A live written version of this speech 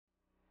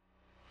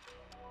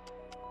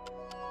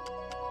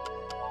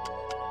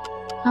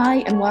Hi,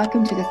 and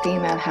welcome to the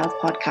Female Health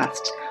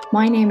Podcast.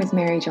 My name is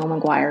Mary Jo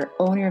Maguire,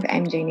 owner of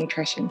MJ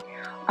Nutrition.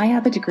 I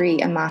have a degree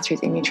and master's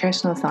in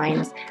nutritional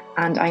science,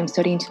 and I'm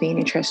studying to be a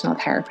nutritional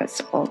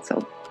therapist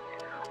also.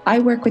 I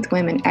work with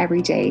women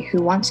every day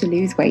who want to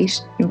lose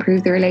weight,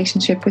 improve their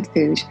relationship with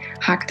food,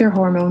 hack their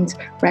hormones,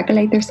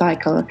 regulate their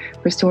cycle,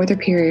 restore their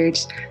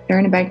periods,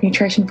 learn about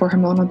nutrition for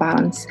hormonal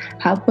balance,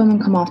 help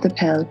women come off the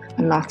pill,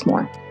 and lots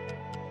more.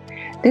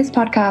 This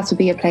podcast will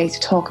be a place to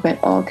talk about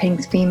all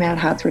things female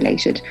health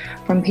related,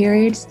 from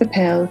periods, the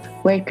pill,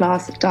 weight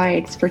loss,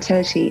 diets,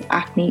 fertility,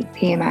 acne,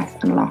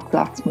 PMS, and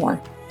lots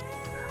more.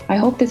 I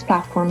hope this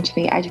platform to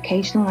be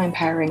educational and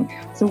empowering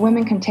so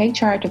women can take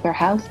charge of their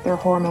health, their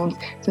hormones,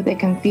 so they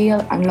can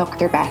feel and look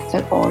their best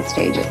at all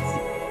stages.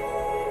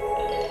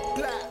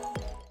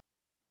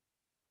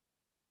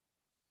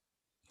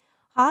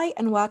 Hi,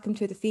 and welcome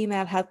to the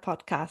Female Health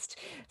Podcast.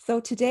 So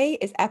today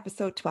is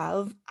episode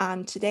 12,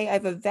 and today I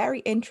have a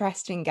very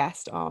interesting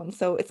guest on.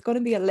 So it's going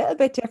to be a little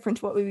bit different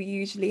to what we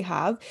usually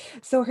have.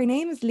 So her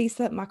name is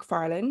Lisa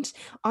McFarland.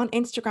 On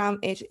Instagram,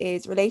 it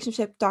is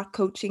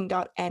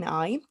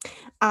relationship.coaching.ni.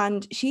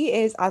 And she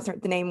is, as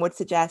the name would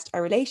suggest,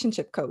 a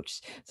relationship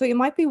coach. So you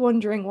might be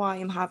wondering why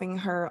I'm having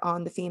her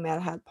on the Female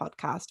Health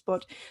Podcast.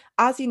 But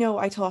as you know,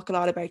 I talk a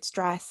lot about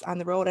stress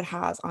and the role it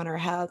has on our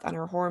health and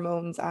our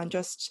hormones, and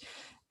just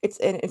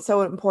it's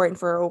so important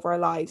for our overall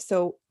lives.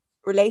 So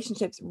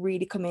relationships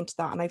really come into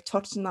that, and I've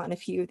touched on that in a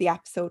few of the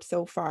episodes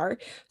so far.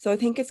 So I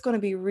think it's going to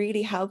be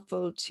really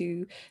helpful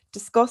to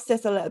discuss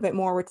this a little bit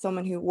more with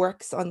someone who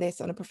works on this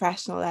on a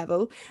professional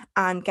level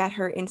and get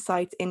her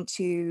insights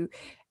into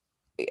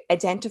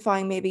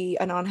identifying maybe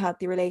an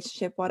unhealthy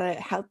relationship, what a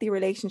healthy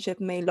relationship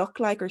may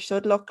look like or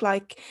should look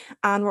like.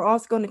 And we're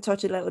also going to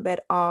touch a little bit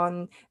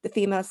on the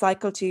female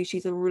cycle too.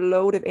 She's a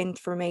load of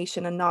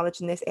information and knowledge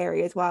in this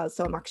area as well.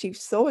 So I'm actually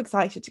so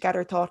excited to get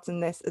her thoughts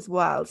on this as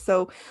well.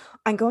 So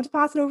I'm going to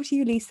pass it over to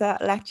you, Lisa,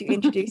 let you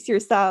introduce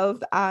yourself,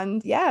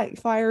 and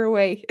fire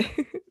away.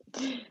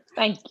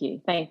 Thank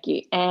you.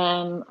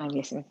 I'm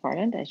Lisa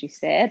McFarland, as you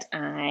said.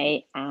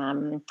 I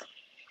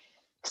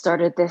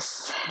started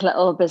this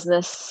little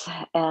business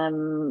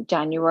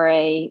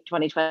January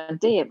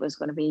 2020. It was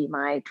going to be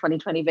my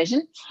 2020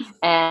 vision.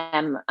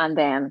 And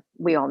then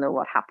we all know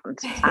what happened.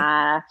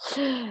 But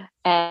we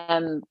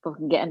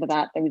can get into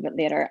that a wee bit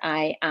later.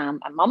 I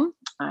am a mum.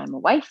 I'm a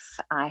wife.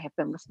 I have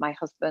been with my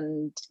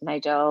husband,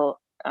 Nigel,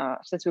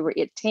 since we were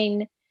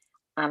 18.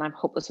 And I'm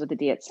hopeless with the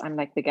dates. I'm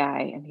like the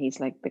guy and he's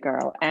like the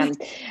girl.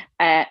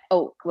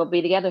 We'll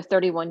be together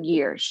 31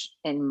 years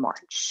in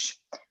March.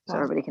 So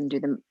everybody can do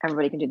the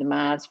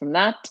maths from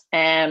that.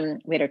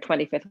 We had our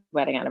 25th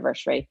wedding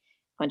anniversary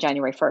on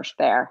January 1st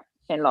there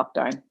in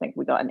lockdown. I think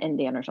we got an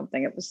Indian or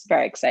something. It was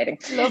very exciting.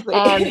 Lovely.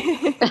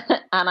 And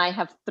I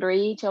have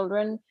 3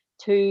 children,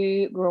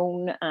 2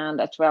 grown and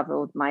a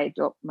 12-year-old. My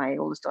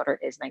oldest daughter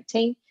is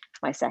 19.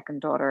 My second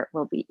daughter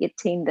will be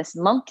 18 this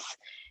month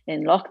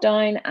in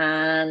lockdown,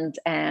 and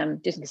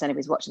just in case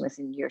anybody's watching this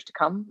in years to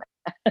come.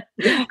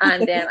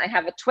 And then I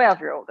have a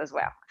 12-year-old as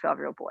well, a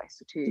 12-year-old boy,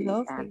 so 2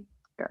 girls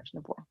and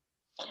a boy.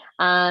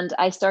 And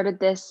I started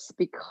this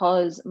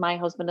because my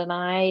husband and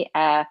I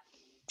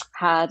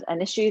had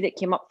an issue that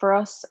came up for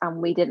us,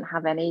 and we didn't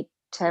have any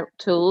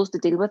tools to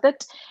deal with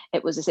it.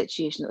 It was a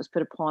situation that was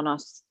put upon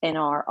us in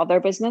our other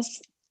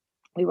business.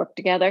 We worked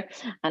together,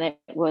 and it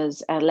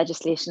was a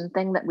legislation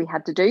thing that we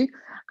had to do.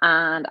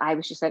 And I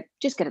was just like,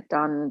 just get it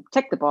done,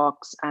 tick the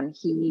box. And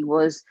he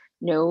was,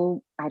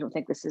 no, I don't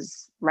think this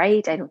is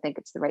right. I don't think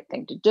it's the right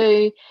thing to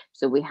do.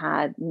 So we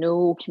had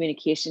no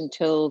communication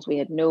tools.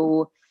 We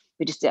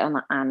just did,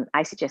 and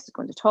I suggested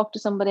going to talk to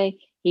somebody.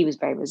 He was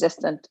very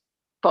resistant,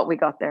 but we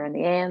got there in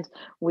the end.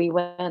 We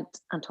went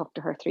and talked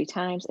to her 3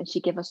 times, and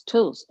she gave us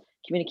tools,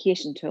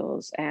 communication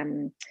tools,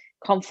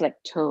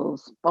 conflict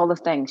tools, all the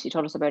things. She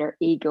taught us about her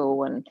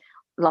ego and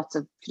she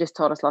just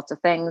taught us lots of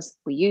things.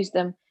 We used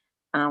them,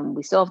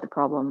 we solved the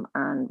problem,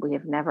 and we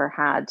have never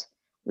had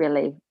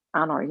really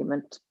an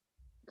argument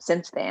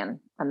since then.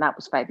 And that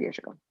was 5 years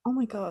ago. Oh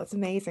my God, it's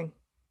amazing.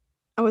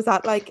 And was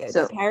that like a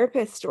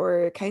therapist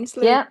or a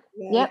counsellor? Yeah.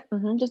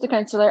 Just a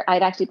counsellor.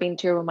 I'd actually been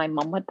to her when my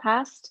mum had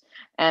passed,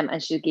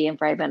 and she again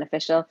very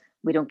beneficial.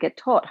 We don't get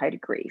taught how to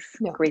grieve.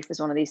 No. Grief is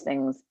one of these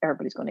things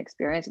everybody's going to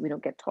experience. We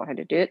don't get taught how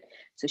to do it.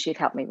 So she'd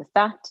helped me with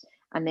that.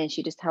 And then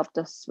she just helped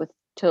us with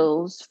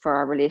tools for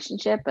our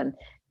relationship and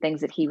things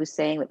that he was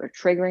saying that were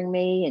triggering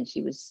me. And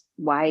she was,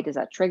 why does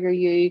that trigger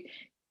you?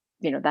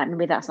 You know, that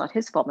maybe that's not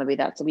his fault. Maybe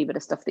that's a wee bit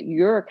of stuff that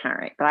you're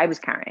carrying, but I was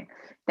carrying.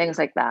 Things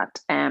like that.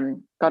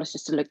 Got us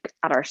just to look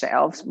at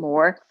ourselves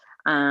more.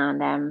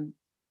 And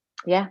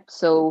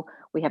so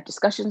we have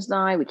discussions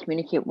now. We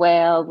communicate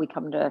well. We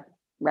come to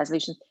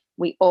resolutions.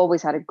 We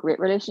always had a great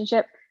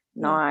relationship.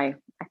 Now I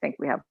think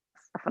we have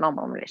a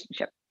phenomenal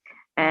relationship.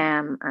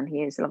 And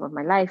he is the love of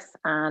my life.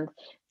 And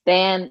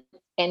then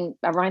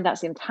around that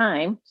same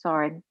time,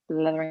 around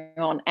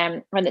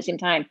that same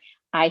time,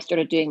 I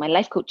started doing my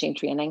life coaching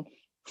training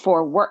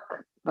for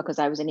work because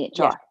I was in HR.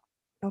 Yeah.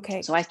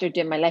 Okay. So I started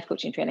doing my life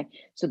coaching training.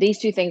 So these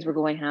 2 things were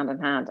going hand in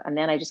hand. And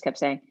then I just kept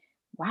saying,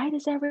 why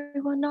does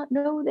everyone not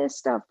know this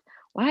stuff?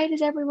 Why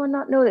does everyone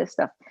not know this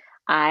stuff?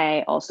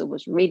 I also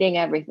was reading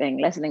everything,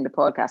 listening to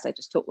podcasts. I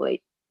just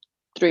totally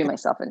threw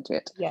myself into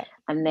it. Yeah.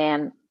 And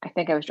then I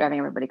think I was driving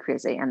everybody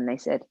crazy. And they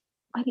said,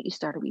 why don't you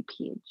start a wee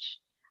page?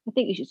 I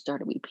think you should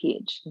start a wee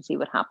page and see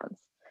what happens.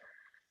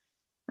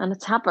 And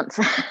it's happened.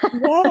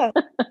 Yeah.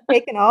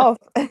 Taken off.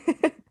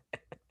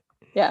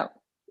 Yeah.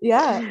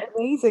 Yeah,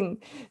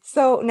 amazing.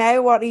 So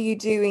now what are you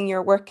doing?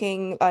 You're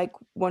working like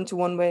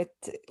one-to-one with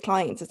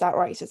clients, is that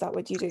right? Is that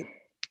what you do?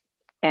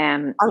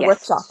 And Yes.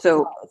 workshops as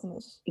So well, isn't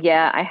it?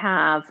 yeah, I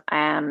have.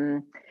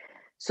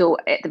 So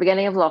at the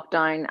beginning of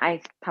lockdown,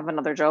 I have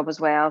another job as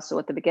well. So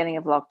at the beginning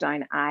of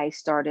lockdown, I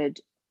started,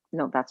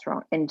 no, that's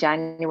wrong. In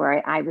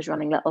January, I was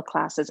running little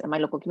classes in my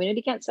local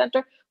community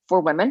centre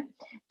for women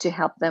to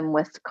help them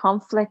with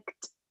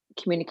conflict,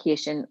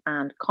 communication,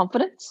 and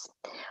confidence.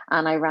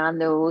 And I ran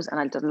those and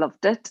I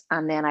loved it.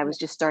 And then I Yeah. was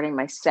just starting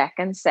my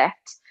second set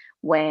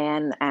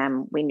when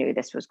we knew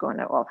this was going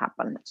to all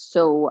happen.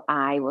 So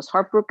I was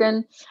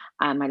heartbroken.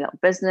 My little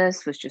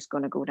business was just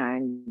going to go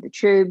down the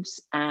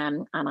tubes.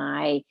 And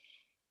I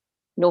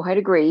know how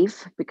to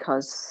grieve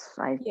because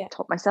I Yeah.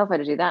 taught myself how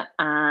to do that.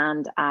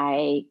 And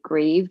I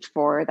grieved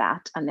for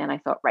that. And then I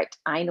thought, right,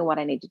 I know what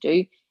I need to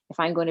do. If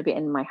I'm going to be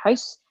in my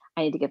house,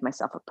 I need to give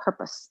myself a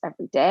purpose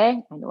every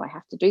day. I know I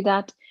have to do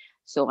that.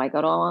 So I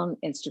got on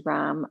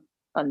Instagram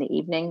on the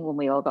evening when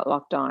we all got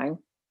locked down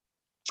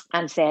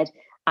and said,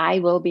 I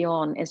will be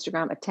on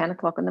Instagram at 10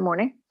 o'clock in the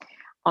morning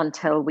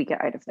until we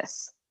get out of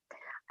this.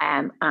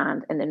 And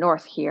in the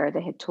north here,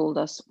 they had told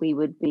us we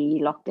would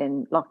be locked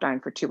down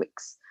for 2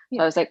 weeks. So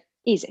Yeah. I was like,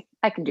 easy,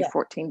 I can do Yeah.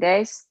 14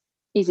 days,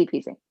 easy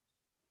peasy.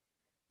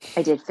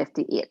 I did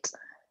 58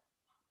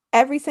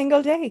 Every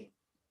single day.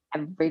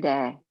 every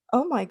day.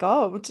 Oh my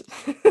God.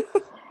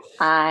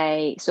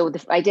 I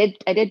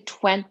did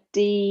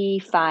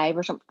 25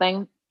 or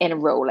something in a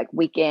row, like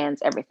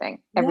weekends,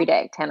 everything, Yeah. every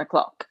day, 10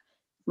 o'clock.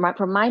 It was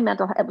for my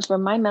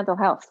mental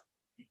health.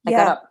 I got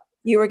Yeah. up,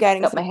 You were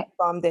getting got my something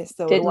from this,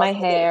 so it did my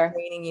wasn't like it was hair,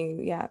 draining you.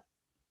 Yeah.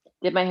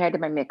 did my hair, did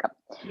my makeup.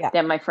 Yeah.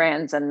 Then my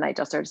friends and I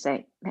just started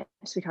saying,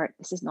 sweetheart,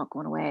 this is not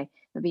going away.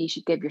 Maybe you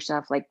should give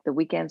yourself like the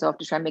weekends off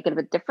to try and make it a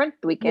bit different.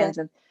 The Yeah. weekends.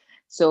 And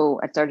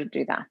so I started to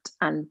do that.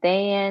 And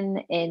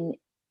then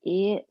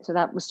so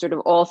that was sort of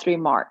all through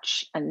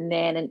March. And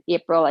then in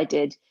April, I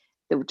did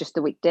just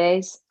the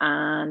weekdays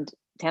and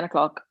 10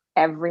 o'clock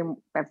every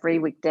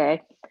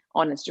weekday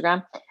on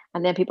Instagram.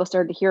 And then people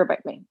started to hear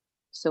about me.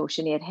 So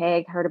Sinead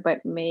Haig heard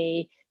about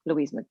me,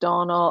 Louise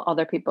McDonald,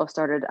 other people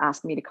started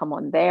asking me to come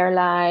on their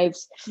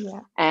lives.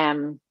 Yeah.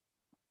 And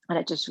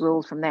it just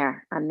rolled from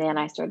there. And then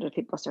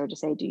people started to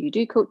say, do you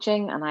do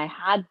coaching? And I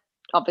had,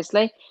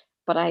 obviously,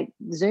 but I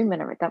Zoom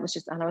and everything. That was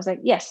just, and I was like,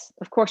 yes,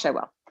 of course I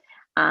will.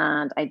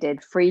 And I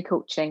did free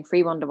coaching,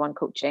 free one-to-one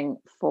coaching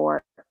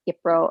for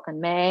April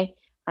and May.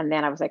 And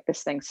then I was like,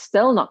 this thing's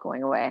still not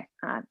going away.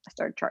 And I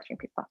started charging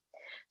people.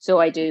 So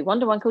I do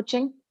one-to-one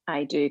coaching.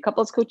 I do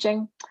couples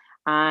coaching.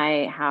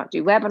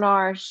 Do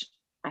webinars.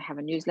 I have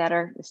a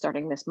newsletter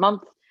starting this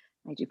month.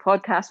 I do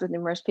podcasts with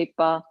numerous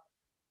people.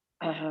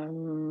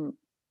 So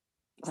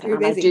you're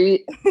And I busy. do,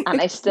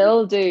 and I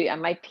still do.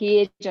 And my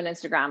page on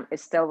Instagram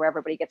is still where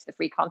everybody gets the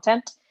free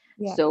content.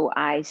 Yeah. So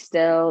I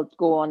still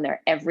go on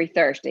there every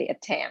Thursday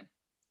at 10.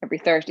 Every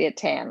Thursday at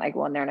 10, I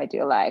go on there and I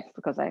do a live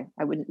because I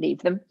wouldn't leave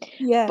them.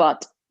 Yeah.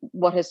 But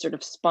what has sort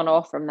of spun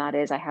off from that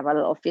is I have a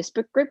little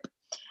Facebook group.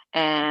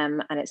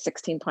 And it's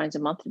 £16 a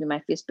month to be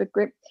my Facebook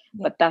group.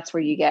 Yeah. But that's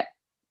where you get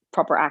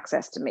proper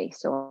access to me.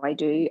 So I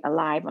do a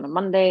live on a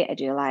Monday, I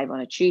do a live on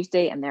a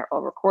Tuesday, and they're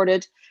all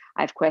recorded.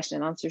 I have question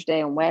and answers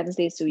day on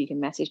Wednesday, so you can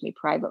message me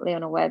privately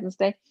on a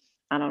Wednesday.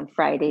 And on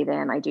Friday,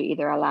 then I do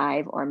either a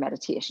live or a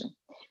meditation.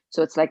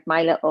 So it's like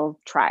my little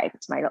tribe,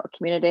 it's my little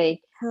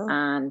community, Cool.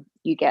 and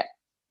you get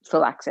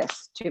full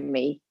access to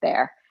me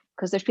there.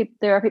 Because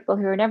there are people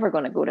who are never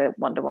going to go to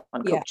one-to-one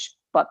Yeah. coach,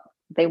 but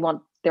they're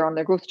on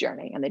their growth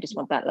journey and they just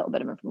want that little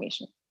bit of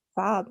information.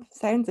 Fab.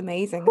 Sounds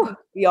amazing. I think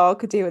we all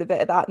could do with a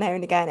bit of that now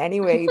and again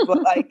anyway.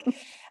 But like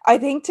I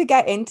think to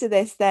get into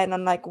this then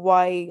and like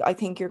why I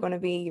think you're going to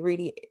be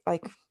really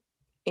like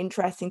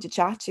interesting to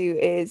chat to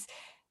is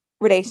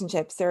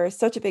relationships. They're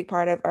such a big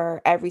part of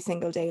our every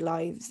single day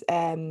lives.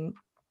 And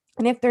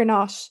if they're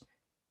not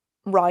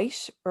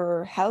right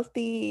or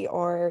healthy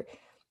or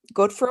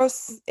good for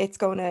us, it's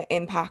going to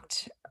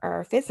impact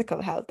our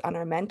physical health and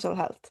our mental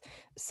health.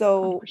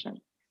 So 100%.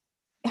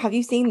 have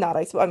you seen that?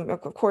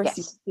 Of course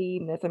you've Yes.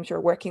 seen this, I'm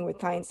sure, working with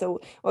clients. So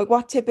like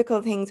what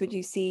typical things would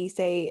you see,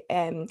 say,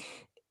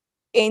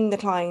 in the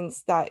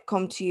clients that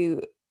come to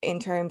you in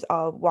terms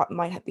of what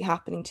might be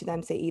happening to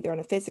them, say either on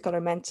a physical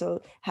or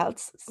mental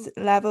health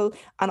level,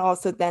 and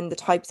also then the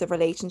types of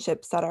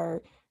relationships that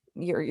are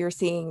you're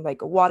seeing,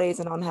 like what is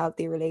an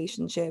unhealthy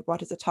relationship,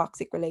 what does a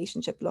toxic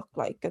relationship look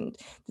like, and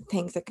the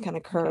things that can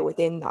occur Okay.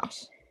 within that.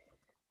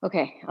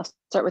 Okay, I'll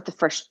start with the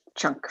first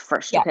chunk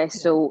first. Yeah. Okay,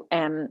 so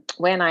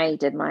when I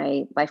did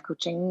my life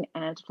coaching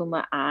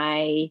diploma,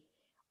 I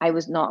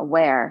was not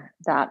aware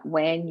that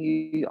when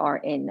you are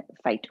in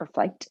fight or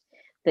flight,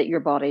 that your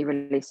body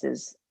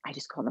releases I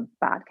just call them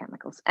bad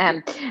chemicals.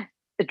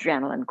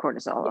 Adrenaline,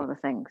 cortisol, Yeah. all the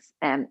things.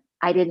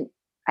 I didn't,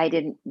 I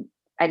didn't,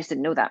 I just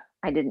didn't know that.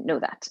 I didn't know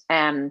that.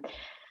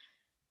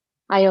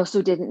 I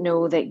also didn't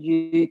know that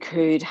you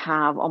could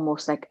have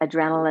almost like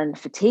adrenaline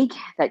fatigue,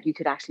 that you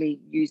could actually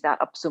use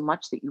that up so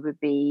much that you would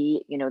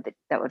be,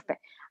 that would.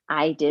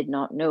 I did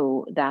not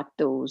know that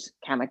those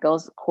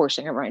chemicals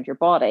coursing around your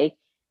body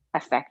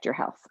affect your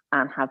health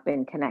and have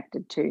been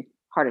connected to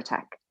heart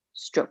attack,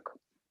 stroke,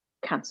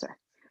 cancer,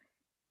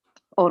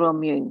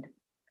 autoimmune,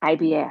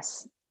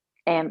 IBS,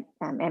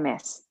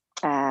 MS,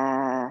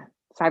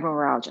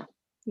 fibromyalgia,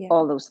 Yeah.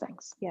 all those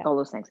things, Yeah. all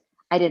those things.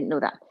 I didn't know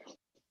that.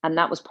 And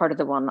that was part of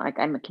the one, like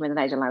I came in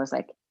Nigel and I was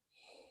like,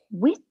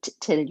 wait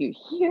till you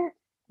hear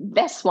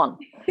this one.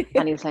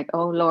 And he was like,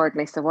 oh Lord,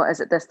 Lisa, what is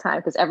it this time?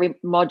 Because every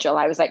module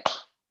I was like,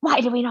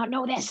 why do we not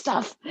know this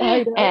stuff?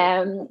 I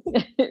know.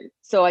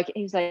 So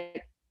he was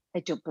like, I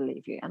don't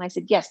believe you. And I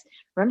said, yes.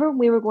 Remember when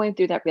we were going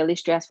through that really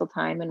stressful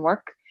time in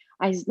work?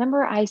 I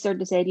remember I started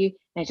to say to you,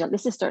 Nigel,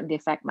 this is starting to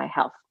affect my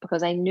health,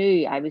 because I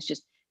knew I was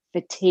just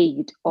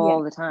fatigued Yeah.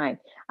 all the time.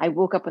 I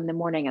woke up in the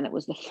morning and it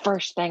was the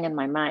first thing in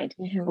my mind.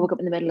 I Mm-hmm. woke up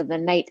in the middle of the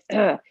night.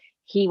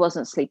 He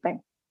wasn't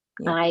sleeping.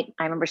 Yeah. And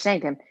I remember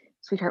saying to him,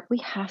 sweetheart, we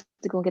have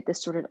to go and get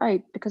this sorted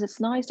out because it's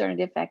now starting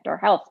to affect our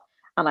health.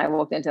 And I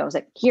walked into it, I was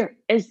like, here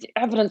is the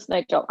evidence,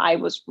 Nigel. I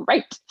was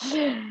right.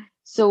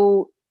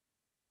 So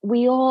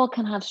we all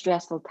can have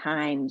stressful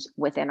times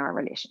within our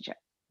relationship.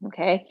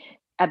 Okay.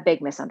 A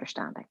big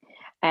misunderstanding.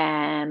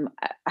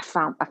 A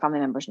family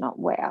member's not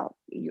well,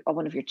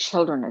 one of your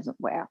children isn't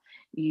well,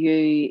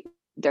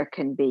 there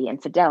can be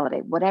infidelity,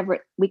 whatever.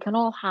 We can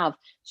all have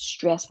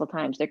stressful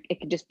times. It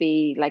could just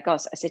be like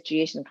us, a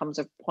situation comes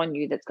upon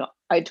you that's got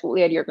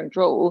totally out of your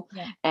control.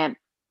 Yeah.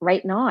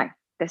 Right now,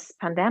 this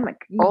pandemic,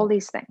 all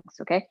these things.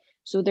 Okay.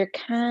 So there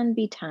can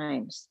be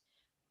times,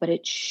 but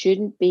it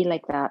shouldn't be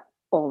like that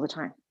all the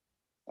time.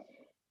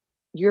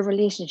 Your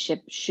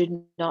relationship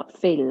should not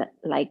feel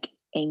like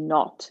a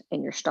knot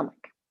in your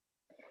stomach.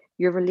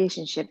 Your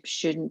relationship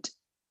shouldn't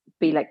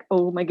be like,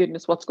 oh my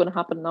goodness, what's going to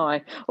happen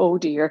now? Oh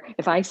dear,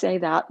 if I say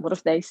that, what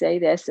if they say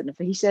this? And if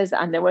he says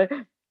that, and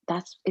then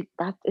that's it.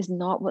 That is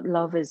not what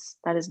love is.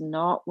 That is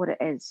not what it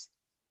is.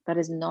 That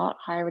is not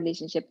how a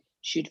relationship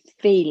should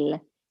feel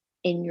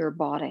in your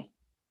body.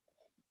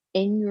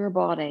 In your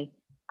body,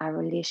 a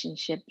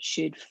relationship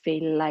should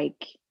feel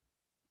like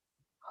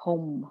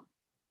home.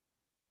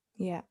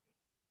 Yeah.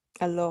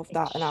 I love It,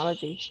 that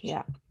analogy.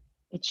 Yeah.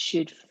 it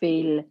should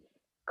feel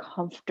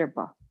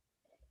comfortable.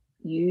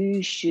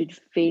 You should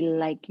feel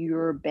like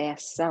your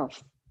best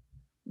self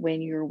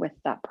when you're with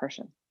that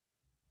person.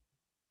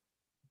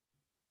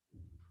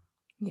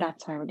 Yeah.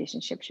 That's how a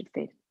relationship should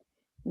feel,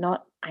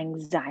 not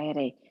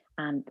anxiety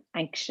and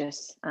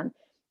anxious. And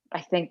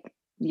I think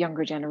the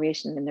younger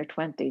generation in their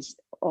 20s,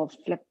 oh,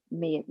 flip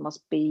me, it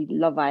must be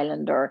Love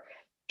Island or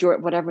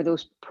whatever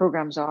those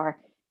programs are.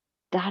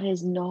 That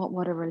is not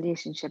what a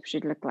relationship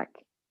should look like.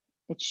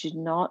 It should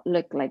not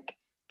look like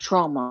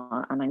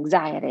trauma and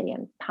anxiety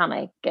and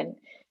panic and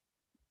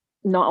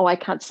not, oh, I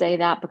can't say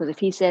that because if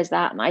he says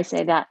that and I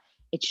say that,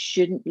 it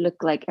shouldn't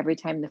look like every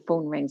time the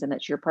phone rings and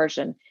it's your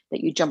person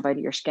that you jump out of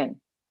your skin.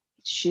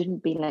 It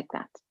shouldn't be like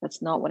that.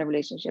 That's not what a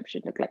relationship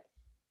should look like.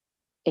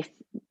 If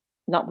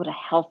not what a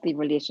healthy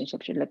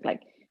relationship should look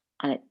like.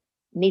 And it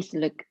needs to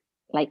look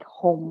like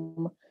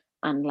home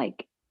and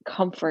like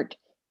comfort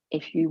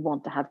if you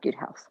want to have good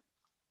health.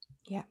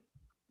 Yeah.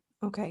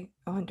 Okay.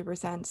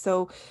 100%.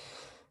 So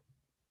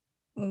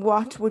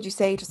what would you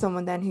say to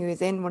someone then who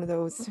is in one of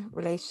those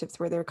relationships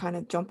where they're kind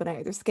of jumping out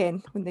of their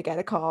skin when they get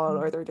a call,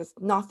 or they're just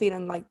not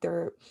feeling like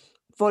they're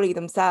fully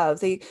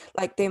themselves?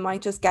 They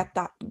might just get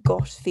that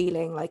gut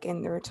feeling like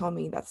in their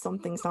tummy that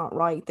something's not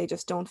right. They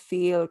just don't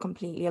feel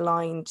completely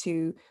aligned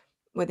to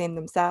within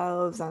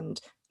themselves, and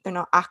they're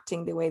not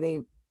acting the way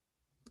they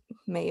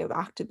may have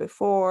acted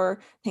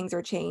before. Things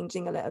are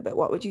changing a little bit.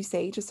 What would you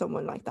say to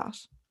someone like that?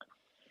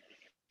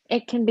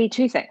 It can be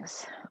two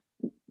things.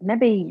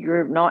 Maybe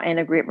you're not in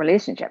a great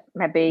relationship.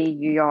 Maybe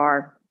you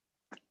are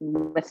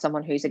with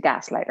someone who's a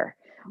gaslighter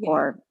Yeah.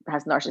 or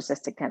has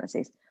narcissistic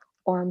tendencies.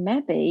 Or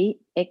maybe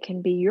it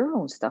can be your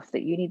own stuff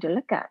that you need to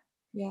look at.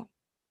 Yeah.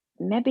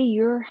 Maybe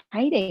you're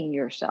hiding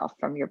yourself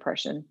from your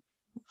person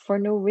for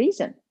no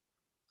reason.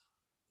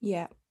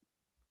 Yeah.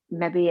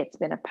 Maybe it's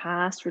been a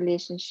past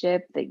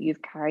relationship that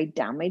you've carried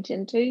damage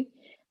into.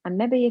 And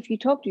maybe if you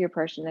talk to your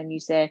person and you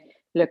say,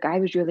 look, I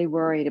was really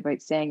worried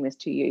about saying this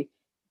to you,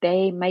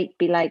 they might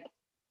be like,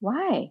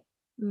 why?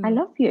 I Mm.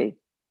 love you.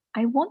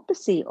 I want to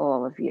see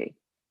all of you.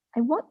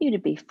 I want you to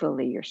be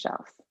fully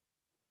yourself.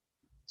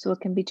 So it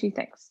can be two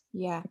things.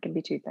 Yeah. It can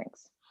be two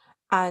things.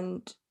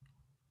 And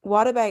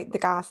what about the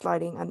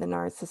gaslighting and the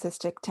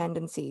narcissistic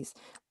tendencies?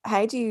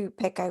 How do you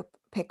pick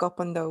up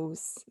on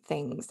those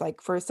things?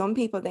 Like for some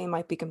people, they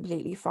might be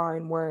completely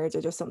foreign words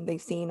or just something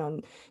they've seen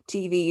on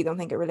TV. Don't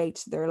think it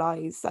relates to their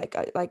lives.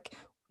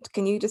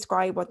 Can you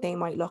describe what they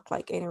might look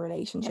like in a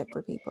relationship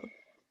for people?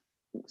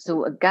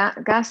 So a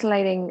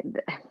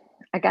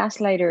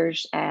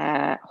gaslighter's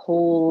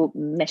whole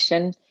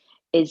mission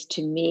is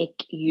to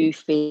make you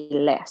feel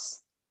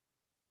less,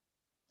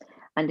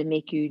 and to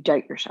make you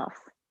doubt yourself,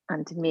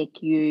 and to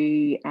make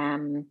you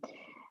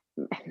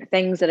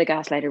things that a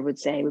gaslighter would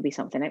say would be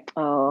something like,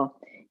 oh,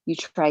 you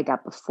tried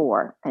that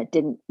before and it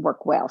didn't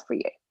work well for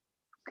you.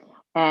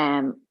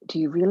 Do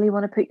you really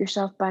want to put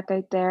yourself back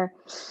out there?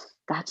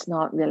 That's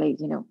not really,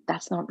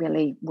 that's not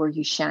really where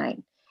you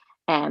shine.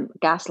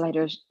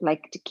 Gaslighters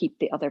like to keep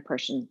the other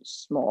person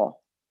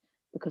small,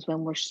 because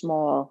when we're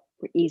small,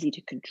 we're easy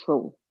to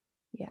control.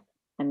 Yeah.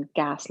 And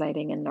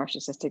gaslighting and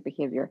narcissistic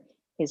behavior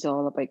is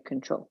all about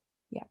control.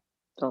 Yeah.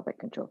 It's all about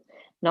control.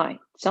 Now,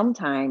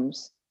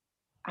 sometimes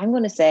I'm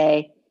going to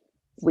say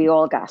we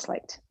all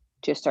gaslight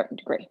to a certain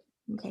degree.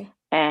 Okay.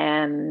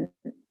 And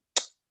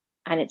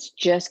it's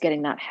just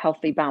getting that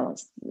healthy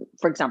balance.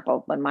 For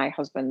example, when I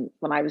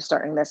was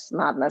starting this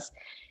madness,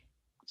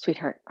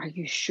 sweetheart, are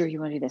you sure you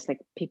want to do this?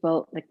 Like,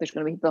 people, like, there's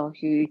going to be people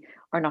who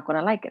are not going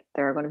to like it.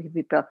 There are going to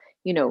be people,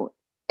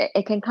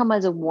 it can come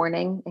as a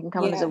warning. It can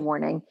come as a Yeah.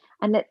 warning.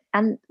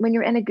 And when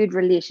you're in a good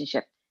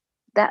relationship,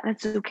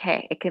 that's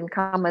okay. It can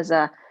come as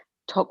a,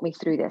 talk me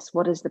through this.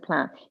 What is the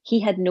plan? He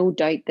had no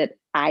doubt that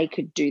I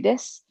could do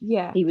this.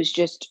 Yeah. He was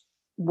just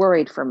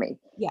worried for me.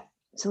 Yeah.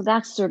 So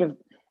that's sort of,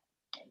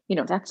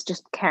 that's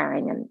just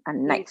caring and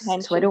The nice. So I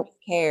intention don't, was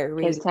care,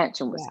 his really.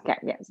 tension was, Yeah.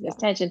 yes, Yeah. his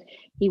tension.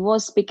 He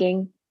was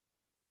speaking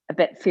a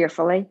bit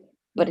fearfully,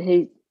 but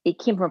Yeah. he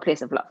came from a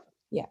place of love.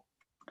 Yeah.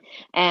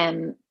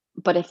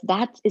 But if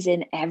that is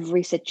in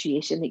every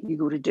situation that you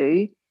go to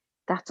do,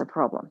 that's a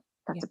problem.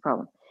 That's Yeah. a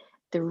problem.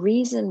 The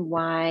reason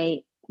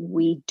why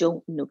we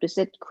don't notice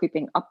it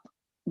creeping up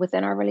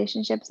within our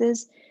relationships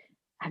is,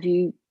 have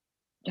you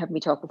heard me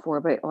talk before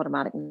about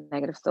automatic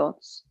negative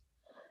thoughts?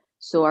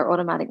 So our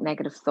automatic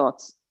negative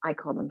thoughts, I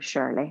call them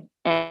Shirley,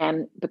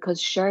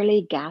 because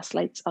Shirley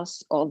gaslights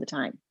us all the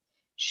time.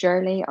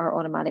 Shirley, our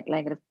automatic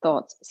negative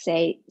thoughts,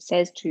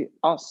 says to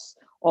us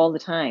all the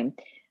time,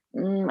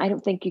 I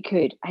don't think you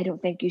could. I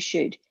don't think you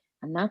should.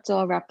 And that's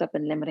all wrapped up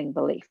in limiting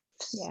beliefs.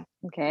 Yeah.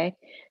 Okay.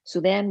 So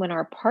then when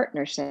our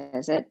partner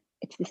says it,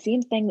 it's the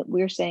same thing that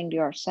we're saying to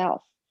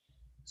ourselves.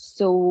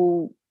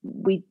 So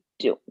we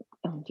do,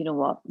 you know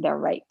what? They're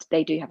right.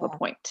 They do have a Yeah.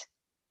 point.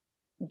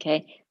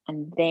 Okay.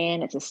 And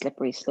then it's a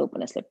slippery slope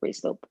and a slippery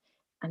slope.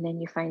 And then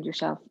you find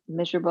yourself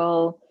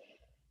miserable,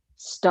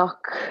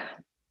 stuck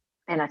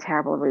in a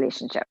terrible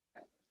relationship.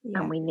 And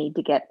Yeah. we need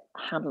to get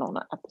a handle on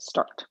it at the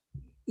start.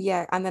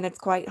 Yeah, and then it's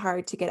quite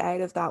hard to get out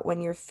of that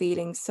when you're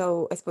feeling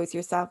so, I suppose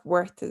your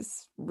self-worth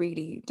is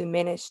really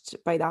diminished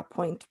by that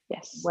point,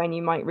 Yes. when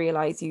you might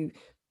realize you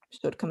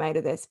should come out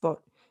of this, but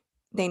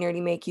they nearly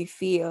make you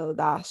feel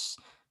that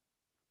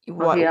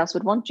Well, what who else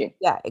would want you?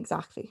 yeah,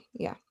 exactly.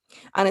 Yeah.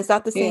 And is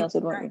that the Who same else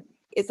would want you?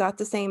 is that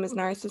the same as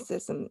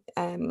narcissism,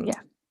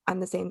 Yeah.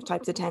 and the same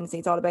types of tendencies?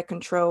 It's all about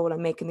control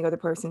and making the other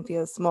person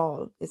feel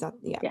small. Is that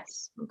yeah.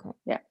 Yes. Okay.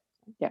 Yeah.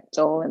 Yeah. It's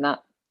all in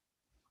that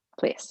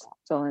place.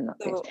 It's all in that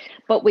place. So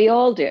But we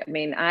all do it. I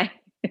mean,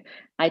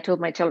 I told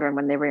my children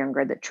when they were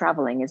younger that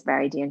traveling is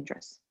very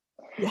dangerous.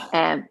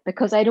 yeah.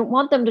 Because I don't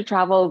want them to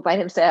travel by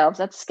themselves.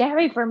 That's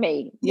scary for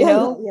me,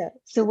 Yeah, yeah,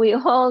 So we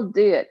all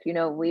do it,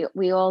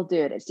 we all do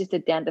it. It's just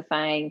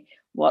identifying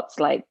what's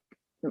like.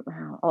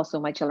 Also,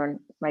 my children,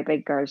 my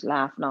big girls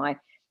laugh now.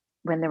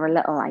 When they were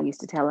little, I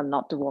used to tell them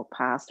not to walk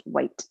past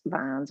white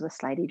vans with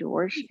slidey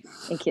doors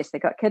in case they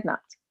got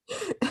kidnapped.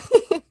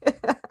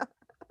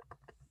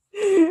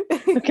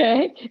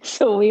 Okay,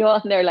 so we all,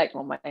 and they're like,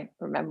 "Oh my,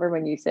 remember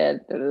when you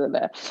said da, da,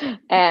 da,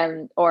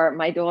 da." Or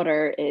my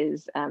daughter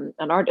is an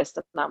artist,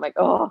 and I'm like,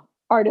 "Oh,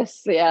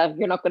 artists, yeah,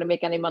 you're not going to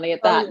make any money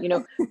at Oh, that." yeah.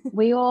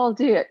 We all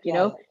do it.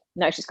 Yeah, yeah.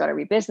 Now she's got a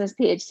wee business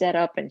page set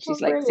up, and Oh,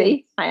 she's like, brilliant.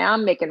 "See, I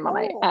am making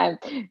money."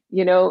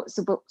 Oh,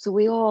 So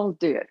we all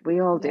do it. We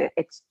all do yeah. it.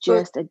 It's But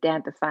just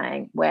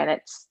identifying when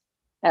it's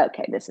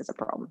okay. This is a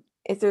problem.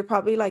 is there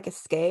probably like a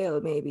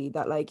scale maybe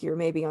that like you're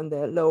maybe on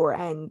the lower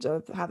end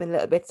of having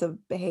little bits of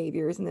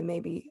behaviors and then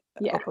maybe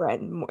Yeah, upper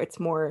end more,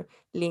 it's more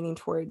leaning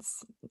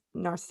towards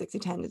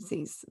narcissistic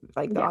tendencies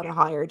like yeah. on a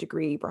higher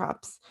degree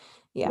perhaps.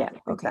 Yeah, Yeah,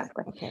 okay,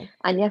 exactly. okay.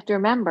 And you have to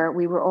remember,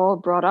 we were all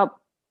brought up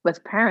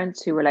with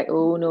parents who were like,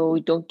 oh, no,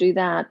 don't do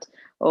that.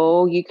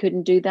 Oh, you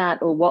couldn't do that.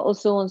 Oh, what will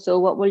so and so?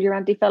 What will your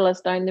Auntie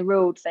Phyllis down the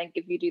road think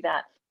if you do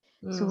that?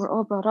 So Mm, we're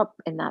all brought up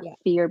in that yeah.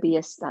 fear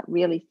based, that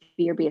really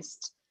fear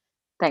based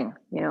thing,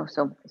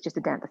 So it's just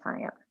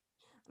identifying it.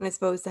 And I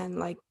suppose then,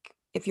 like,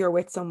 if you're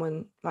with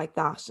someone like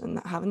that and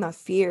having that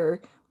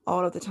fear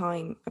all of the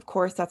time, of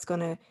course, that's going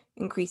to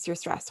increase your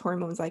stress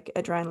hormones like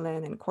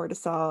adrenaline and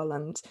cortisol.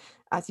 And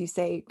as you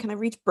say, kind of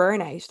reach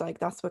burnout. Like,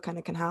 that's what kind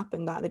of can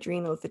happen, that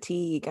adrenal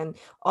fatigue and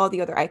all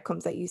the other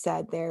outcomes that you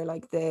said there,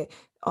 like the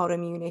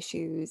autoimmune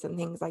issues and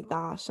things like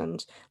that.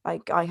 And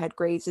like, I had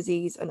Graves'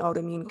 disease, an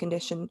autoimmune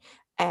condition.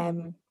 Um,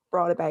 Mm-hmm.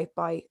 brought about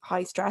by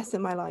high stress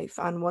in my life,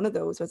 and one of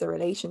those was a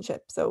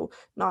relationship. So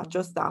not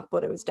just Mm-hmm. that,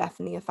 but it was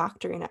definitely a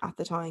factor in it at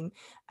the time.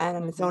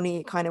 And it's Mm-hmm.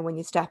 only kind of when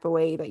you step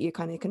away that you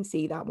kind of can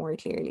see that more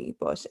clearly.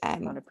 But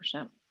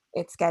 100%.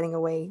 it's getting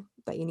away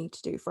that you need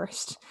to do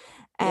first.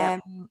 Yeah.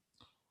 Um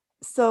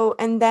so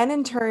and then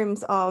in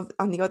terms of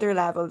on the other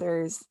level,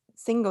 there's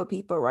single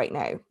people right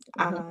now,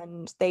 Mm-hmm.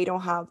 and they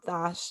don't have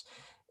that.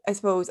 I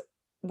suppose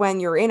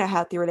when you're in a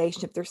healthy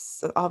relationship,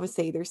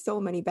 obviously there's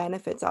so many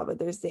benefits of it.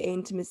 There's the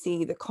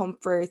intimacy, the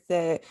comfort,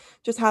 the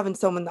just having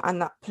someone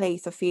and that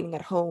place of feeling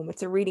at home.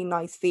 It's a really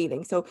nice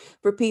feeling. So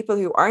for people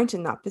who aren't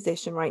in that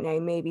position right now,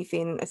 maybe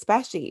feeling,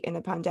 especially in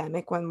a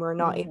pandemic when we're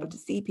not able Mm-hmm. to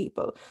see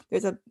people,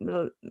 there's a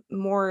little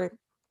more,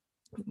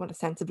 what, a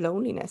sense of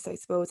loneliness, I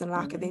suppose, and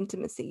lack of Mm-hmm.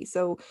 intimacy.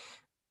 So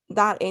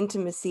that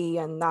intimacy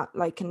and that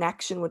like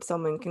connection with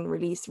someone can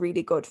release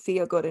really good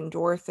feel good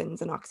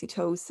endorphins and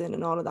oxytocin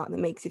and all of that that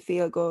makes you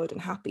feel good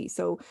and happy.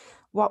 So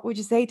what would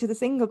you say to the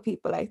single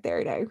people out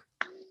there now?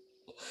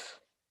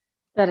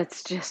 That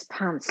it's just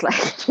pants,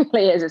 like it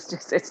really is.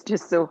 It's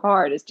just so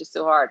hard. It's just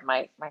so hard.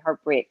 My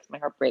heart breaks. My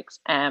heart breaks.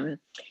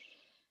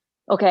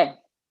 Okay.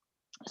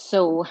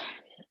 So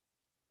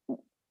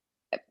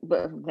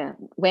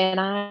when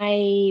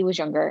I was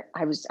younger,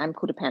 I'm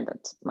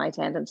codependent. My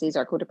tendencies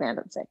are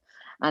codependency,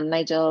 and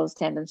Nigel's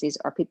tendencies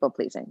are people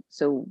pleasing.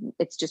 So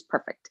it's just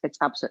perfect. It's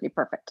absolutely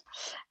perfect.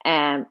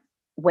 Um,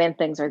 when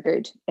things are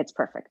good, it's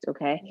perfect.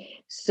 Okay.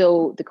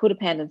 So the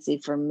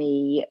codependency for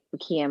me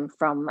came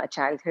from a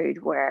childhood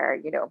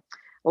where,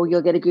 oh,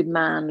 you'll get a good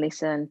man,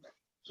 listen,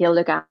 he'll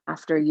look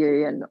after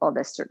you and all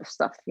this sort of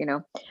stuff.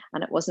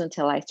 And it wasn't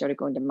until I started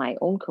going to my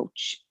own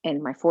coach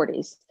in my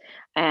 40s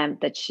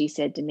that she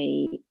said to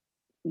me,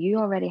 you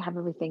already have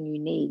everything you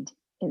need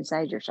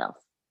inside yourself.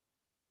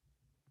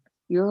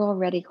 You're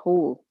already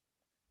whole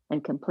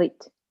and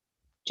complete,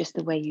 just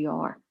the way you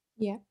are.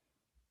 Yeah.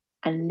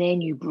 And then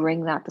you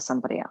bring that to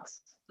somebody else.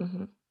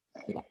 Hmm.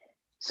 Yeah.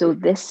 So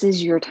this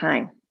is your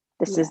time.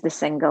 This Yeah. is the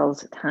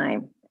singles'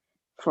 time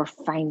for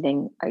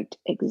finding out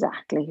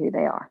exactly who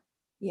they are.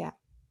 Yeah.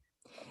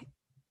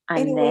 In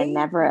And a then way,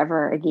 never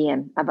ever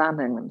again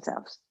abandoning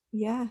themselves.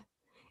 yeah.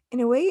 In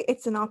a way,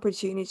 it's an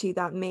opportunity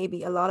that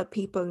maybe a lot of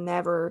people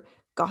never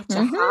got to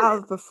Mm-hmm.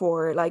 have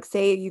before. Like,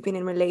 say you've been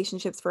in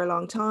relationships for a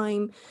long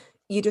time,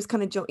 you just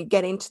kind of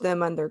get into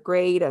them and they're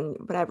great and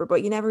whatever,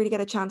 but you never really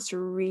get a chance to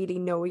really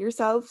know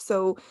yourself.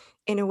 So,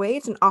 in a way,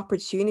 it's an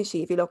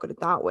opportunity, if you look at it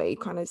that way,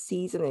 kind of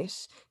season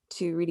it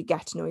to really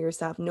get to know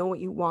yourself, know what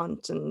you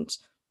want, and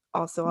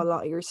also a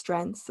lot of your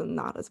strengths and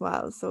that as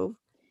well. So,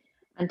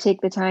 And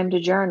take the time to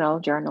yeah,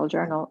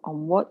 journal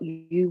on what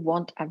you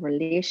want a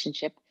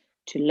relationship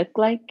to look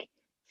like,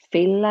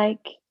 feel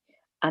like.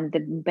 And the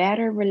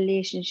better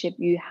relationship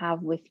you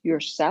have with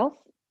yourself,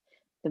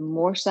 the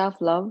more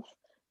self love,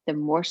 the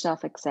more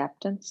self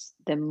acceptance,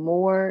 the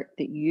more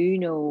that you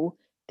know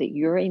that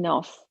you're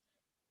enough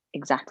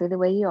exactly the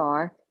way you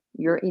are,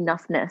 your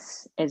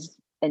enoughness is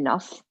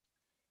enough.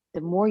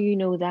 The more you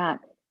know that,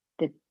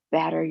 the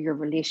better your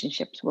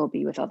relationships will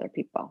be with other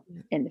people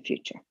yeah, in the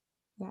future.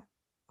 yeah,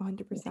 In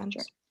the 100%.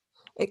 future.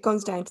 It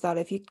comes down to that.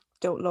 If you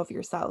don't love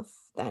yourself,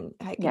 then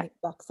how can Yeah. you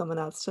expect someone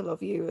else to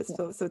love you? Yeah.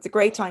 So it's a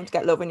great time to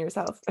get loving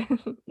yourself.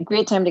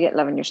 Great time to get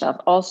loving yourself.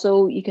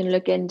 Also, you can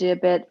look into a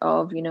bit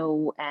of,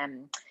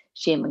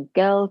 shame and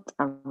guilt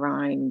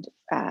around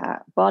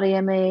body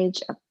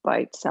image,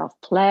 about self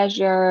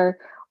pleasure,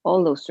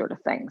 all those sort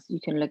of things. You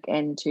can look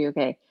into,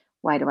 okay,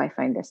 why do I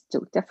find this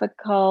so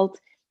difficult?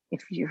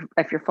 If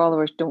your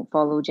followers don't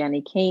follow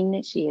Jenny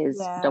Keane, she is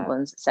Yeah.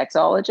 Dublin's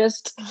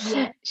sexologist.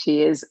 Yeah.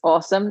 She is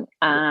awesome,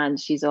 Yeah. and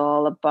she's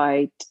all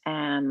about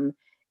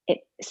it.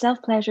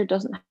 Self pleasure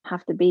doesn't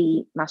have to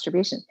be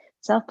masturbation.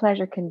 Self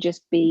pleasure can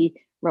just be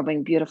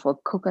rubbing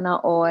beautiful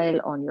coconut oil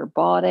on your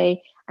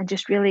body and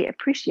just really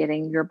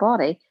appreciating your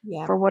body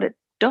Yeah. for what it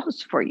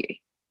does for you,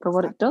 for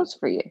what it Exactly. does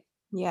for you,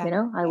 Yeah.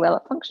 how Yeah. well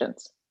it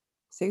functions.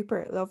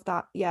 Super. Love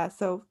that. Yeah.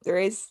 So there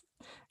is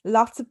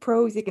lots of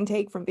pros you can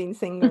take from being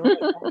single right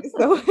now.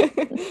 So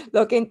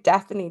look,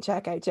 definitely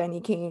check out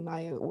Jenny Keane.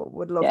 I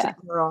would love to Yeah.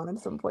 get her on at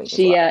some point as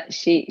She well. uh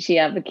she she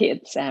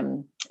advocates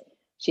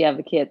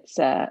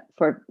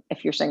for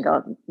if you're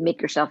single,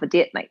 make yourself a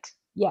date night,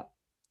 Yeah.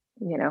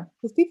 you know.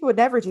 Because people would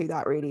never do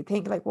that really.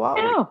 Think like, I whoa.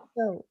 know.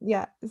 So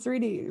yeah, it's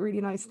really,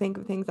 really nice to think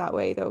of things that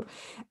way though.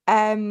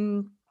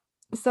 Um,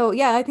 so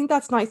yeah, I think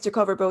that's nice to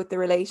cover both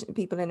the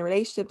people in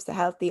relationships, the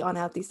healthy,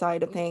 unhealthy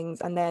side of things,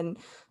 and then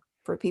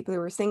for people who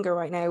are single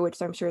right now, which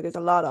I'm sure there's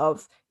a lot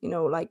of,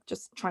 like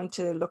just trying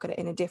to look at it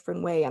in a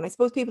different way. And I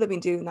suppose people have been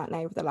doing that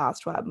now for the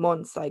last 12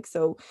 months. Like,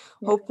 so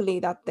Yeah. hopefully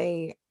that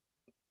they're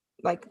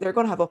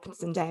going to have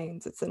ups and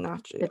downs. It's a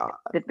natural,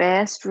 The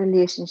best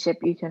relationship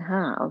you can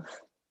have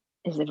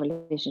is the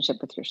relationship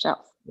with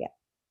yourself. yeah,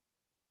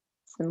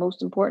 It's the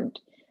most important.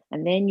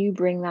 And then you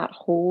bring that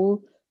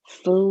whole,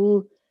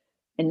 full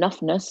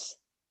enoughness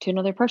to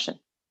another person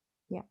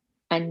yeah,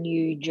 and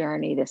you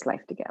journey this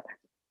life together.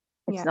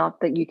 It's yeah, not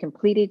that you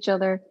complete each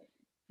other,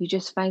 you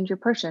just find your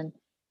person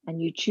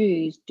and you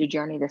choose to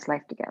journey this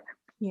life together.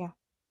 yeah.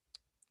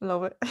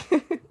 Love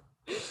it.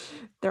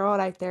 They're all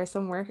out there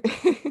somewhere.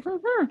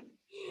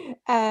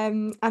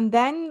 Mm-hmm. And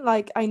then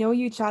like I know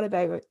you chat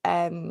about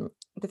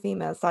the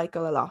female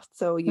cycle a lot,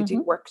 so you do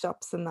Mm-hmm.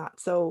 workshops and that.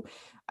 So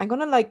I'm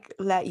gonna like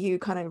let you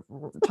kind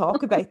of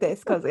talk about this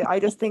because I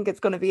just think it's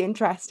gonna be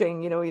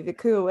interesting. You have a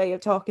cool way of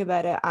talking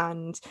about it,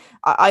 and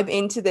I'm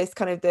into this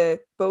kind of the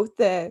both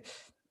the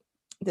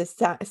the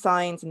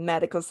science and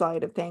medical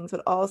side of things,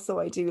 but also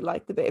I do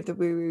like the bit of the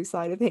woo-woo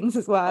side of things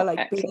as well, Oh,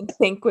 like being in excellent.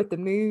 sync with the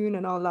moon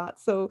and all that.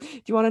 So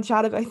do you want to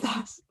chat about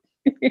that?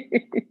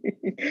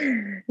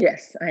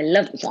 Yes, I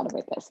love to chat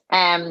about this.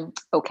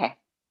 Okay.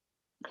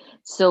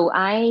 So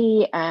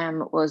I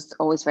was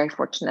always very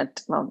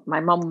fortunate. Well, my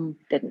mum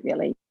didn't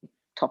really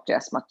talk to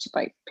us much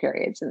about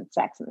periods and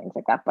sex and things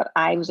like that, but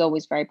I was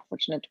always very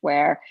fortunate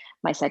where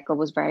my cycle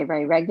was very,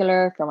 very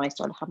regular. From I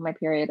started having my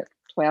period at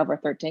 12 or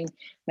 13,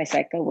 my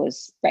cycle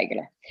was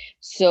regular.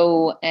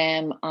 So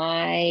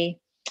I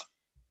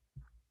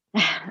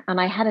and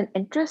I had an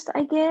interest,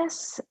 I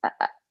guess,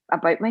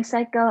 about my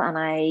cycle, and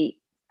I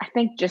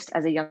think just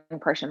as a young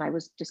person, I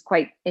was just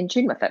quite in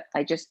tune with it.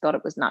 I just thought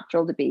it was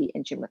natural to be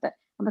in tune with it,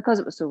 and because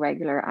it was so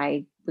regular,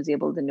 I was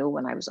able to know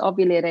when I was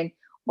ovulating,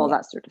 all Yeah.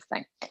 that sort of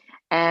thing.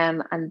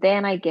 And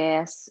then I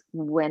guess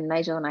when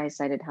Nigel and I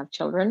decided to have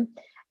children,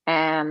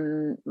 I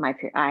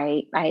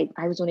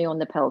was only on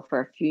the pill for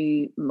a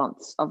few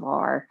months of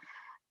our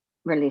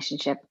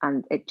relationship,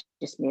 and it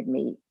just made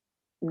me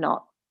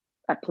not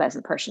a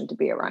pleasant person to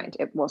be around.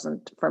 It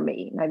wasn't for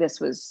me. Now, this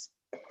was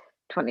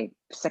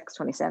 26,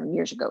 27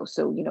 years ago.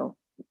 So,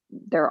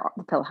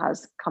 the pill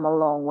has come a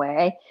long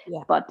way,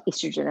 Yeah. but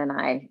estrogen and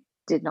I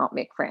did not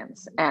make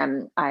friends.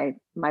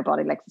 My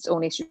body likes its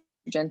own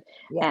estrogen,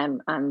 Yeah.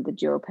 and the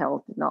dual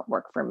pill did not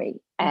work for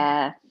me.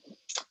 Mhm.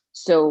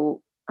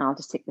 So I'll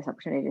just take this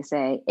opportunity to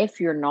say, if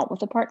you're not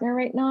with a partner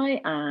right now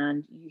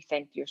and you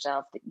think to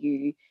yourself that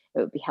it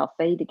would be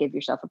healthy to give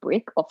yourself a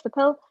break off the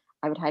pill,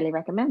 I would highly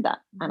recommend that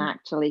and Mhm.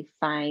 actually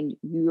find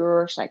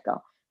your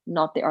cycle,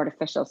 not the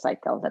artificial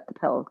cycle that the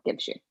pill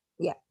gives you.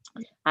 Yeah.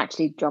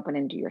 Actually dropping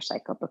into your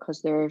cycle,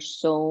 because there's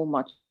so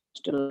much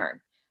to learn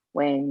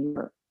when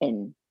you're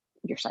in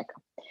your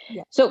cycle.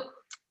 Yeah. So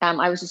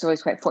I was just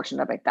always quite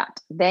fortunate about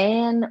that.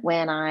 Then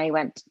when I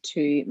went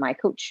to my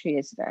coach, who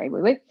is very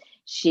woo woo,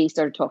 she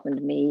started talking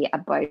to me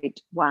about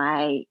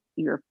why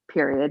your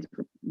period,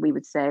 we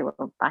would say,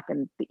 well, back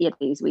in the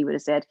 80s, we would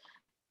have said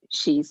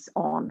she's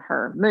on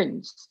her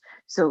moons.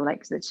 So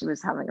like that she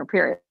was having her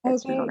period. She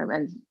was on Okay. her,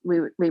 and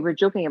we were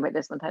joking about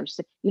this one time. She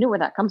said, "You know where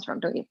that comes from,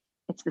 don't you?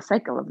 It's the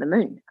cycle of the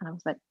moon." And I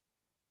was like,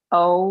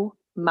 "Oh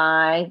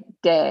my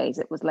days!"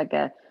 It was like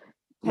a,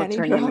 what's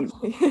Penny her name?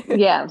 drop. And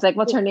yeah, it was like,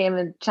 what's her name?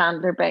 And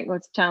Chandler Bing.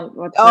 What's her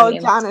Oh,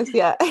 name? Janice,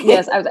 yeah.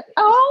 Yes, I was like,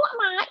 oh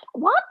my,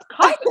 what?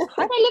 How did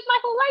I live my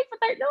whole life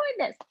without knowing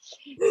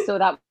this? So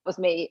that was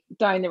me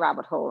down the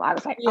rabbit hole. I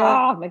was like,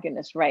 Yeah. oh my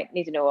goodness, right,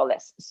 need to know all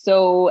this.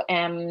 So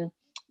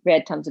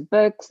read tons of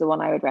books. The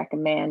one I would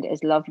recommend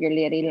is Love Your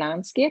Lady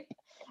Landscape.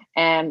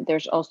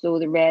 There's also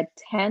The Red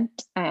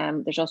Tent.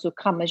 There's also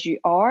Come As You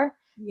Are.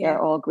 Yeah.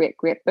 They're all great,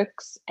 great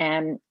books.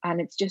 And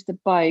it's just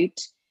about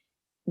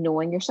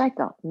knowing your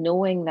cycle,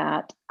 knowing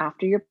that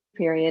after your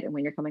period and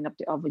when you're coming up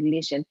to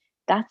ovulation,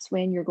 that's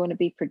when you're going to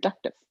be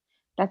productive.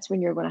 That's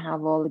when you're going to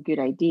have all the good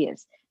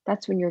ideas.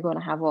 That's when you're going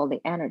to have all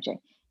the energy.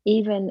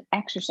 Even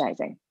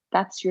exercising,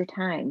 that's your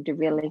time to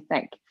really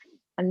think.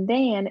 And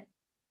then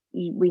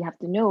we have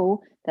to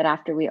know that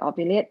after we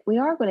ovulate, we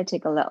are going to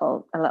take a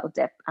little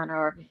dip, and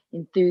our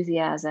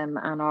enthusiasm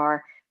and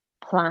our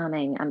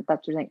planning and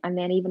that sort of thing. And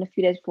then even a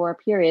few days before our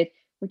period,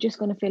 we're just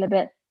going to feel a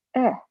bit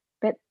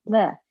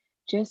bleh.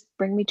 Just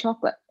bring me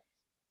chocolate.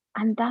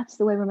 And that's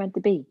the way we're meant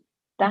to be.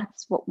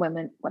 That's what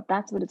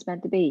it's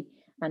meant to be.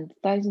 And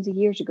thousands of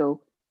years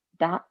ago,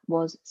 that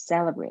was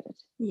celebrated.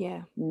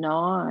 Yeah.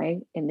 Now,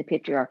 in the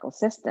patriarchal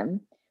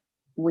system,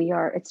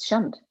 it's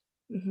shunned.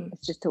 Hmm.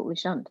 It's just totally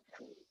shunned.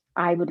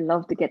 I would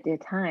love to get to a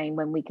time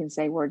when we can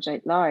say words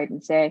out loud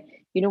and say,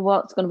 you know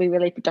what, it's going to be a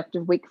really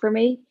productive week for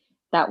me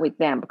that week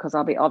then, because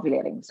I'll be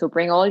ovulating. So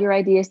bring all your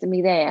ideas to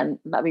me then.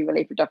 That'll be a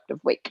really productive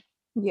week.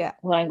 Yeah.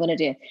 What I'm going to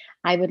do.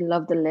 I would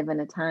love to live in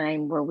a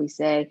time where we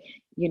say,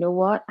 you know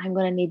what, I'm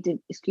going to need to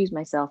excuse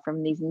myself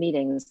from these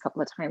meetings a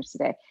couple of times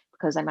today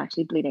because I'm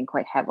actually bleeding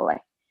quite heavily.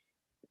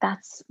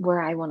 That's where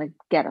I want to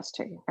get us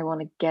to. I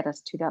want to get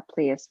us to that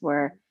place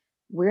where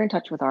we're in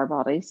touch with our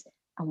bodies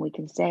and we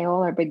can say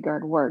all our big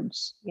guard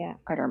words Yeah.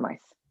 out our mouth.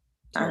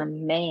 Totally.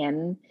 And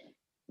men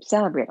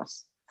celebrate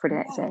us for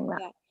Yeah, saying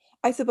that. yeah.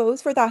 I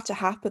suppose for that to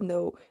happen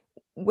though,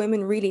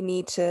 women really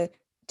need to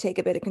take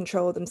a bit of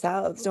control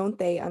themselves, don't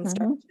they? And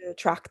start Mm-hmm. to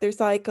track their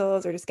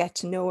cycles or just get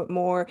to know it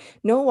more,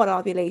 know what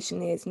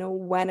ovulation is, know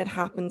when it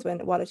happens,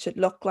 what it should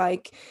look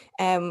like,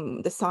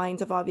 the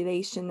signs of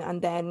ovulation,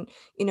 and then,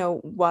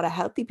 what a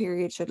healthy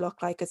period should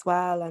look like as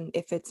well. And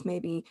if it's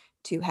maybe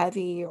too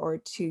heavy or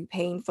too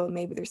painful,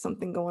 maybe there's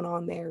something going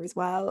on there as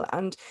well.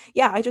 And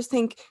yeah, I just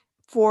think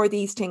for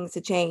these things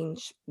to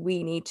change,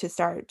 we need to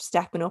start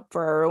stepping up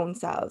for our own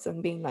selves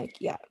and being like,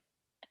 yeah,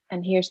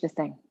 And here's the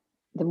thing,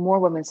 the more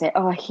women say,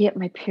 oh, I hate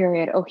my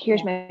period. Oh,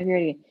 here's yeah, my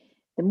period.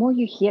 The more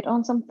you hate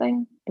on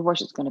something, the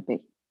worse it's going to be.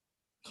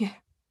 yeah,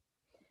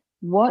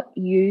 What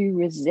you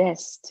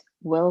resist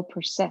will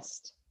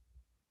persist.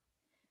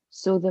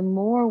 So the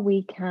more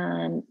we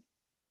can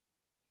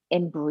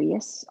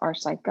embrace our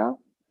cycle,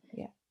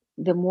 yeah,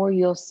 the more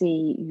you'll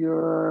see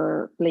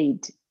your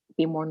bleed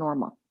be more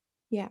normal.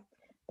 yeah,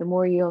 The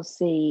more you'll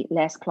see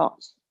less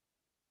clots.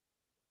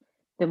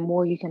 the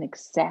more you can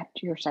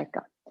accept your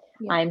cycle.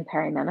 Yeah. I'm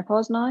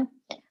perimenopause now,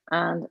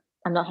 and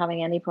I'm not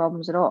having any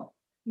problems at all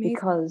Amazing.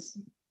 because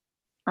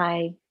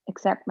I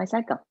accept my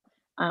cycle.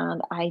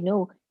 And I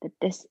know that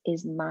this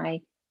is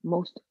my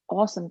most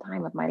awesome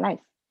time of my life.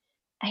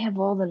 I have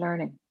all the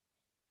learning.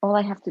 All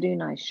I have to do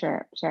now is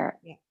share it.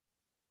 Yeah.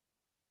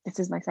 This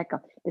is my cycle.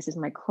 This is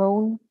my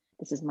crone.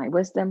 This is my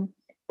wisdom.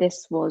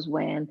 This was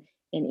when,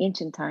 in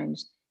ancient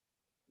times,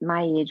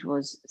 my age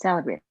was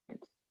celebrated.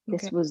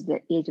 This Okay. was the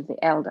age of the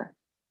elder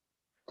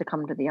to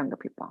come to the younger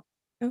people.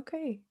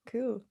 Okay.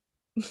 Cool.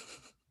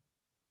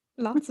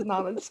 Lots of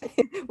knowledge.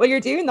 Well, you're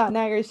doing that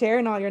now. You're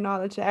sharing all your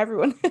knowledge to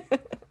everyone.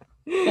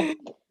 Yeah.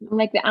 I'm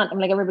like the aunt. I'm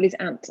like everybody's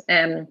aunt.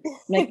 I'm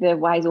like the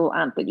wise old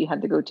aunt that you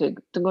had to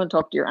go and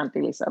talk to your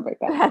auntie Lisa about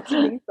That's that.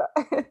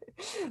 Lisa.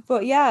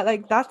 But yeah,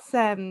 like that's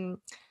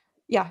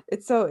yeah,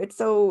 it's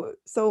so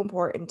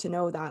important to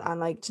know that, and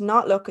like to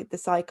not look at the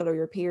cycle or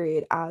your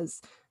period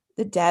as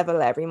the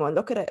devil every month.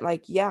 Look at it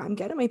like, yeah, I'm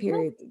getting my No,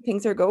 period.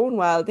 Things are going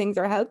well. Things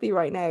are healthy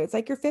right now. It's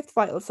like your fifth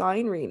vital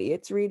sign, really.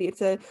 It's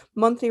a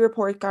monthly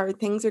report card.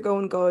 Things are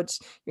going good.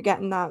 You're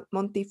getting that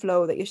monthly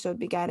flow that you should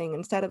be getting,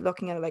 instead of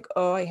looking at it like,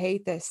 oh, I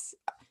hate this,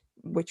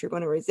 which you're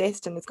going to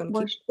resist and it's going to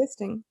keep worship,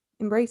 existing.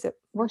 Embrace it.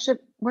 worship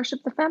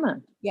the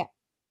feminine. Yeah.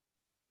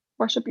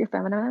 Worship your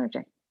feminine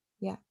energy.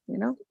 Yeah. You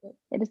know,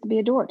 it is to be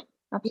adored.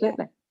 Yeah.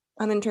 Absolutely,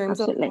 And in terms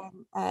of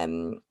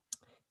absolutely.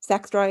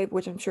 sex drive,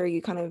 which I'm sure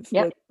you kind of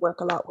Yep, would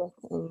work a lot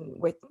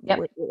with yep.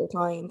 with your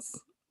clients.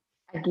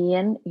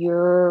 Again,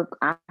 you're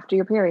after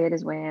your period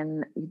is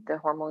when the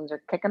hormones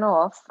are kicking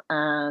off,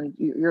 and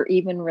you're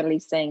even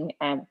releasing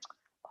oh,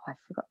 I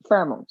forgot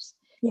pheromones.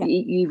 Yeah.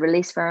 You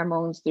release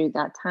pheromones through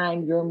that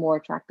time. You're more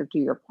attractive to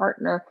your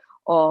partner.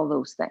 All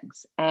those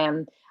things.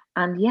 And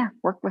yeah,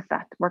 work with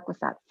that. Work with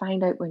that.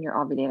 Find out when you're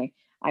ovulating.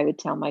 I would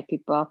tell my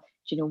people,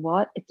 do you know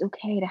what? It's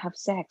okay to have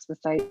sex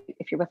without.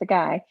 If you're with a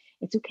guy,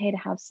 it's okay to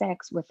have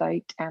sex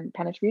without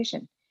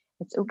penetration.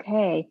 It's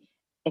okay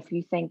if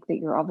you think that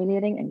you're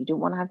ovulating and you don't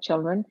want to have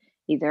children.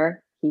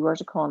 Either he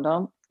wears a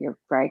condom, you're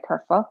very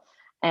careful,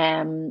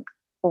 um,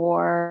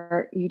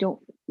 or you don't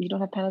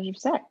have penetrative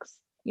sex.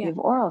 You Yeah. have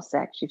oral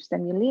sex, you have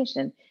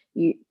stimulation,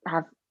 you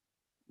have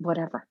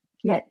whatever.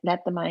 Yeah.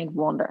 Let the mind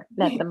wander.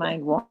 Let the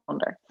mind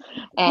wander.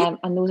 And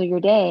those are your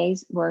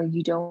days where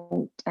you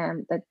don't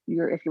that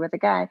you're if you're with a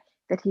guy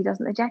that he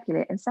doesn't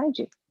ejaculate inside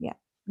you. Yeah.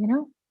 You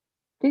know,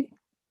 do,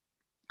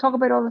 talk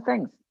about all the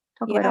things.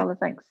 Talk about Yeah. all the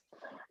things.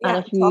 And Yeah.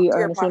 if Talk you to are in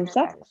your the same partner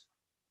sex, about it.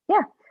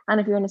 yeah. And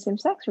if you're in a same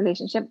sex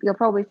relationship, you'll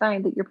probably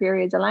find that your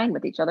periods align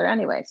with each other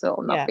anyway.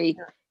 So Yeah.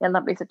 it'll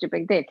not be such a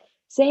big deal.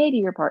 Say to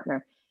your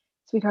partner,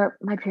 sweetheart,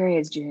 my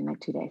period's due in like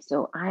 2 days.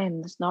 So I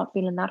am just not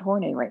feeling that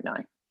horny right now.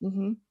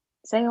 Mm-hmm.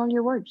 Say all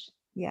your words.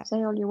 Yeah.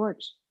 Say all your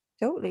words.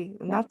 Totally.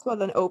 And Yeah. that's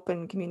what an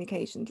open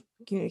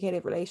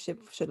communicative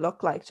relationship should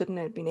look like, shouldn't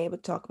it? Being able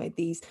to talk about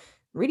these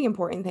really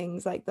important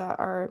things like that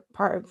are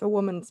part of a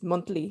woman's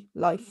monthly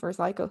life or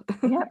cycle.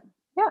 Yeah.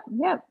 Yeah.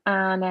 Yeah.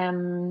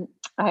 And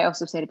I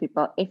also say to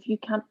people, if you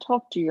can't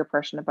talk to your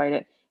person about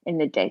it in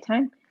the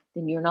daytime,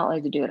 then you're not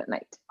allowed to do it at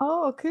night.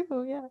 Oh,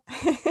 cool. Yeah.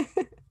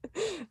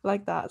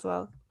 Like that as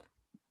well.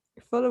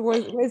 You're full of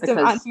wisdom, Because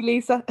Auntie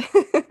Lisa.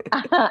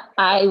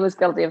 I was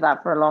guilty of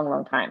that for a long,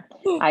 long time.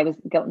 I was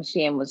guilt and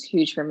shame was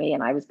huge for me,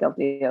 and I was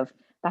guilty of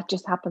that.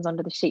 Just happens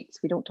under the sheets.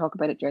 We don't talk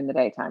about it during the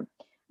daytime,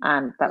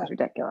 and that Yeah. was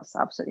ridiculous,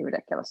 absolutely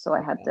ridiculous. So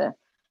I had Yeah. to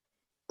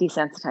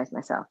desensitize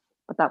myself.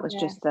 But that was Yeah.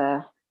 just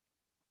a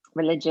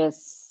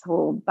religious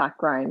whole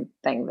background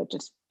thing that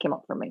just came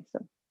up for me.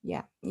 So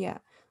Yeah. Yeah.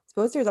 I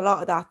suppose there's a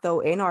lot of that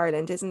though in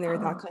Ireland, isn't there?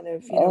 That kind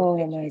of, oh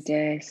my religious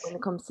days, when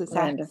it comes to sex,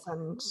 horrendous.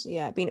 and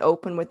yeah, being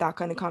open with that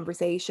kind of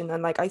conversation.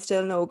 And like I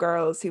still know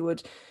girls who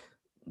would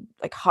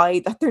like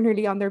hide that they're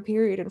nearly on their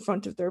period in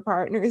front of their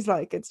partners.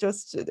 Like it's Oh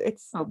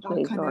that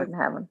please, kind Lord of in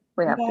heaven,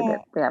 we have to yeah,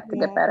 get we have to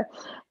get yeah. better.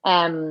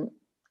 Um,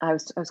 I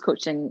was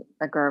coaching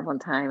a girl one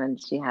time, and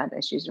she had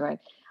issues, right?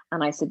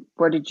 And I said,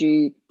 "Where did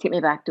you take me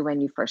back to when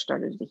you first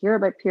started to hear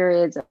about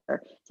periods, or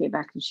take me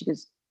back?" And she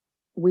goes,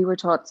 "We were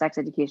taught sex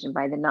education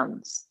by the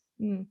nuns."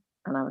 Mm,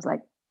 And I was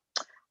like,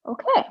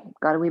 "Okay,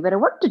 got a wee bit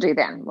of work to do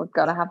then. We've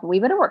got to yeah, have a wee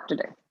bit of work to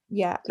do."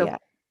 yeah, So, yeah.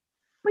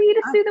 well, you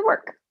just do the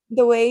work.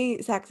 The way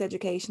sex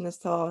education is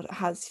taught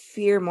has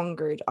fear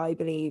mongered, I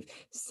believe,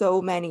 so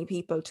many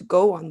people to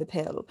go on the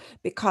pill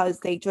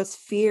because they just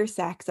fear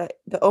sex. That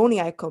the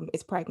only outcome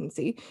is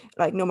pregnancy,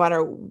 like no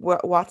matter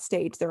what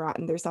stage they're at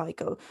in their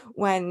cycle.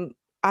 When,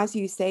 as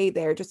you say,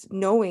 there, just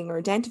knowing or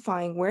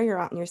identifying where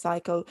you're at in your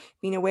cycle,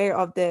 being aware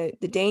of the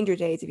danger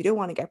days if you don't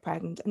want to get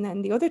pregnant, and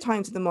then the other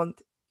times of the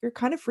month, you're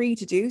kind of free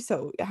to do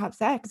so, have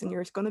sex, and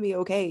you're going to be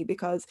okay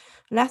because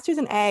unless there's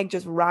an egg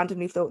just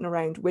randomly floating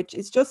around, which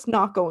is just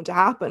not going to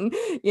happen,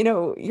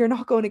 you're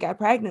not going to get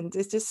pregnant.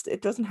 It's just,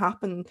 it doesn't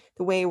happen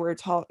the way we're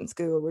taught in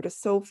school. We're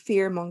just so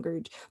fear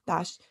mongered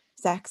that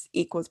sex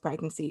equals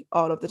pregnancy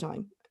all of the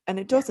time. And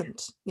it Yeah.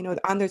 doesn't,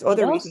 and there's It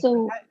other reasons for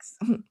also, sex.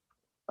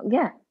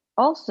 yeah.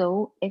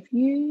 Also, if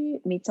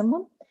you meet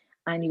someone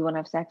and you want to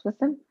have sex with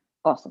them,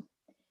 awesome.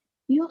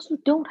 You also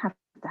don't have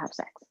to have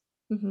sex.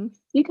 Hmm.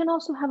 You can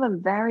also have a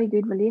very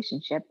good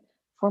relationship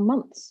for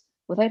months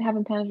without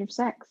having penetrative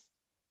sex.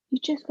 You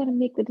just got to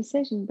make the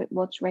decision about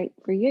what's right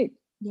for you.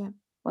 Yeah.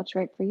 What's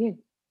right for you,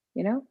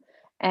 you know?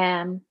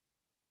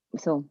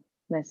 So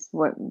this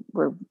we're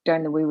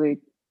down the wee wee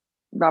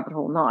rabbit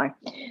hole now.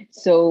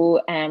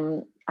 So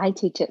I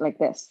teach it like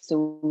this.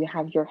 So you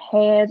have your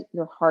head,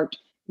 your heart,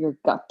 your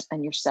gut,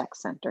 and your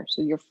sex center.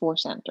 So your 4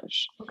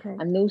 centers. Okay.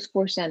 And those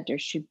 4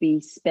 centers should be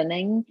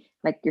spinning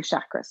like your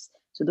chakras.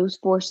 So those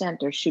 4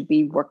 centers should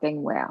be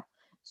working well.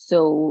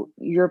 So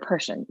your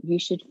person, you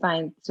should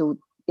find, so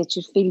it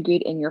should feel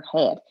good in your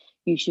head.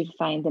 You should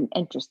find them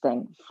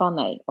interesting,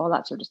 funny, all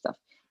that sort of stuff.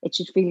 It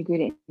should feel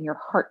good in your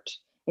heart.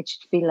 It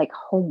should feel like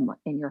home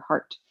in your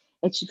heart.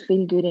 It should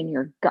feel good in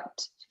your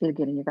gut. Feel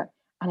good in your gut,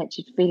 and it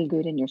should feel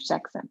good in your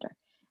sex center.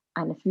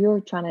 And if you're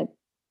trying to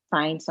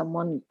find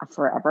someone, a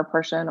forever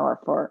person or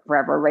for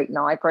forever right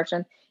now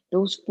person,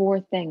 those 4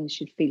 things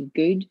should feel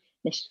good.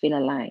 They should feel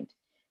aligned.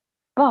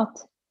 But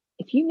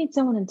if you meet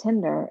someone on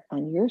Tinder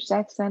and your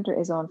sex center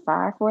is on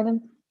fire for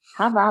them,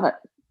 have at it.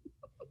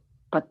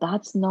 But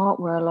that's not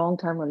where a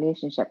long-term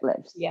relationship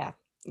lives. Yeah.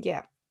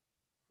 Yeah.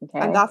 Okay.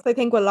 And that's, I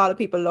think, what a lot of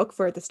people look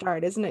for at the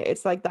start, isn't it?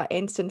 It's like that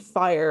instant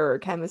fire or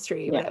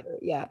chemistry, Yeah. whatever.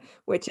 Yeah.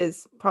 Which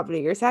is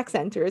probably your sex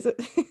center, is it?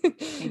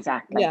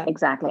 Exactly. Yeah.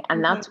 Exactly.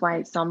 And that's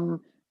why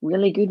some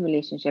really good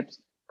relationships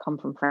come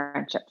from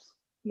friendships.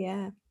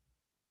 Yeah.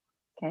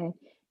 Okay.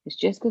 It's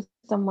just because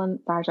someone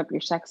fires up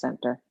your sex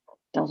center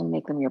doesn't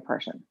make them your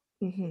person.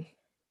 Mm-hmm.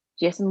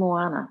 Jason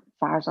Moana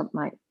fires up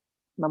my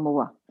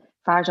Momoa,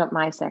 fires up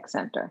my sex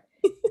center.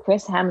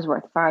 Chris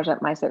Hemsworth fires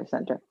up my sex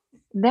center.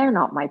 They're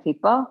not my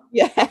people.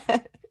 Yeah.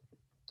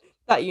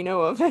 That you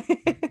know of.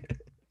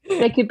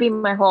 They could be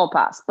my hall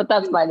pass, but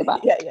that's by the by.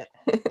 Yeah, yeah.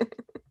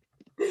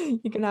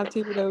 You can have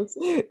 2 of those.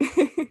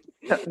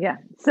 So, yeah.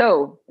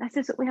 So that's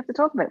just what we have to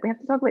talk about. We have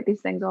to talk about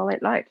these things all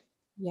out loud.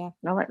 Yeah.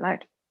 All out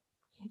loud.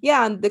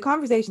 Yeah, and the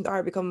conversations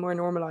are becoming more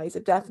normalized.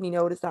 I've definitely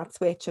noticed that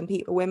switch, and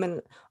people,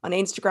 women on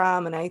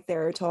Instagram and out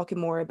there are talking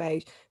more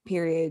about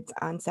periods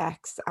and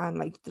sex, and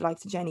like the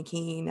likes of Jenny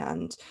Keane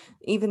and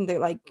even the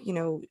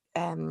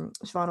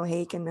Siobhan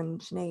O'Hagan and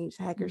Sinead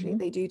Hegarty,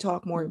 they do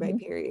talk more about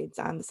periods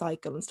and the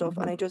cycle and stuff.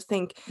 And I just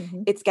think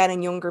it's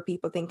getting younger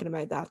people thinking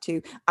about that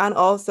too. And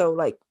also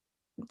like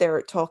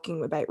they're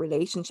talking about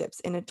relationships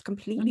in a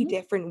completely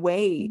different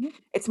way.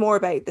 It's more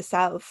about the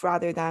self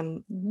rather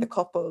than the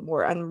couple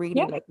more, and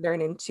really like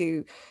learning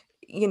to,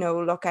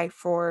 look out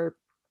for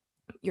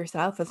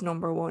yourself as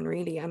number one,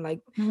 really. And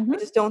like I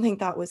just don't think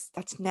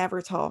that's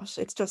never taught.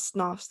 It's just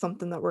not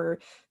something that we're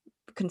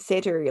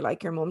consider.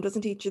 Like your mum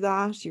doesn't teach you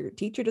that, your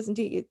teacher doesn't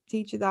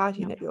teach you that,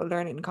 you'll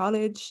learn it in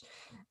college.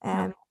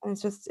 And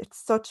it's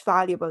such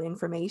valuable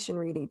information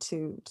really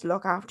to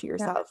look after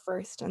yourself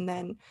first, and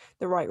then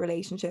the right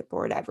relationship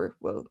or whatever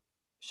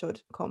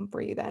should come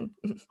for you then.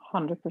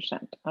 100%.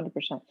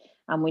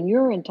 And when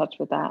you're in touch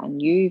with that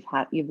and you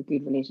have a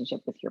good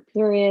relationship with your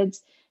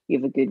periods, you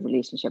have a good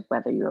relationship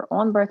whether you're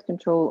on birth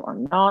control or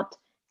not,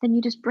 then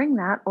you just bring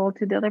that all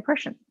to the other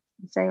person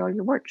and say all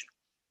your words.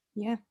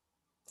 Yeah,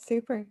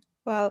 super.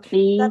 Well,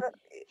 be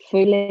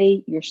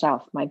fully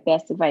yourself. My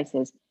best advice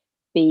is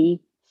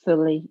be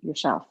fully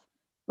yourself.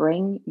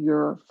 Bring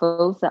your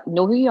full self,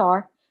 know who you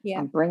are,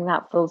 and bring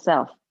that full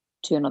self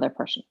to another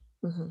person.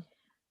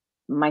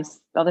 My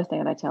other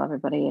thing that I tell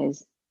everybody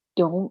is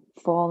don't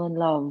fall in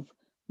love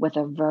with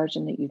a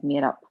version that you've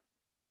made up.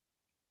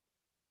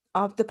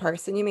 Of the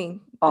person, you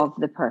mean? Of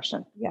the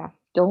person. Yeah.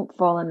 Don't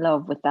fall in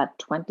love with that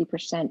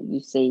 20%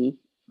 you see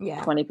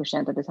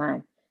 20% of the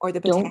time. Or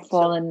the potential. Don't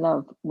fall in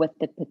love with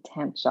the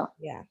potential.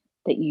 Yeah.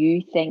 That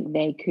you think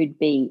they could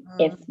be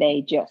if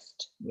they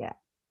just. Yeah.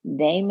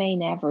 They may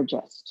never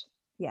just.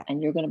 Yeah.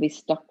 And you're going to be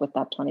stuck with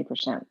that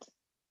 20%.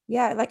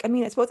 Yeah, like I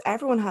mean, I suppose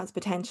everyone has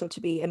potential to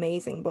be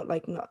amazing, but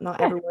like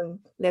not everyone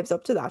lives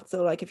up to that.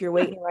 So like if you're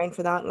waiting around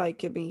for that,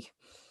 like you'll be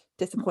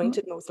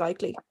disappointed most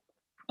likely.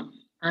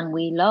 And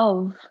we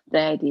love the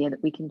idea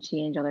that we can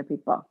change other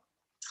people.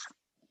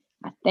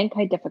 I think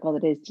how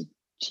difficult it is to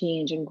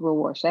change and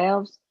grow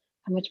ourselves.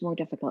 How much more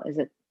difficult is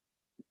it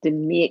to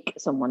make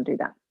someone do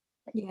that?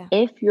 Yeah.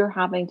 If you're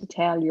having to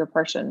tell your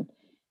person,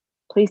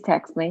 please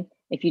text me.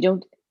 If you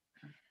don't,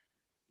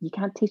 you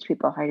can't teach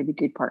people how to be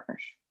good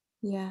partners.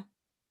 Yeah.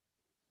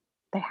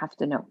 They have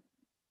to know.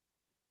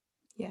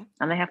 Yeah.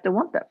 And they have to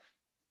want it.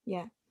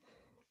 Yeah.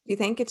 Do you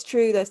think it's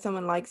true that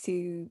someone likes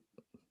you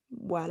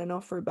well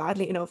enough or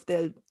badly enough,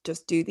 they'll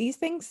just do these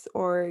things?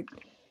 Or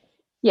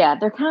yeah,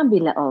 there can be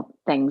little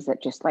things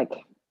that just like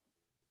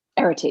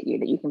irritate you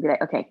that you can be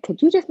like, okay,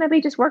 could you just maybe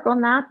just work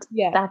on that?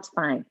 Yeah. That's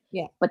fine.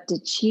 Yeah. But to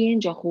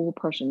change a whole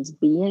person's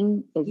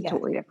being is a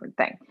totally different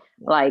thing.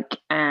 Yeah. Like,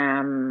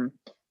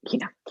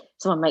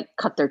 someone might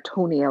cut their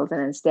toenails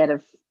and instead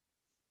of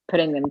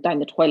putting them down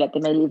the toilet,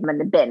 they may leave them in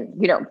the bin,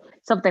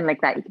 something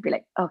like that. You could be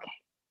like, okay,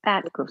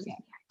 that grosses me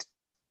out.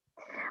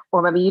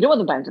 Or maybe you don't want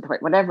them down to the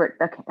toilet, whatever.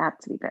 Okay,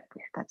 that's a wee bit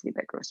weird. That's a wee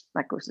bit gross.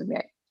 That grosses me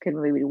out. Could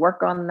maybe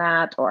work on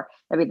that? Or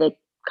maybe they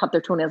cut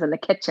their toenails in the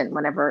kitchen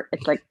whenever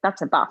it's like,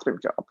 that's a bathroom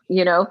job,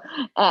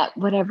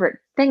 whatever.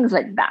 Things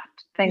like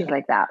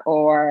that.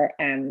 Or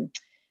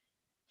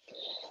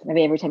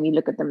maybe every time you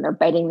look at them, they're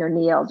biting their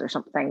nails or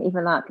something.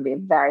 Even that can be a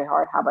very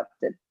hard habit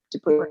to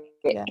break.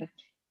 Yeah.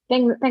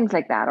 Things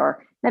like that.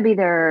 Or maybe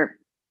they're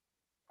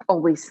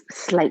always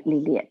slightly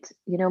late.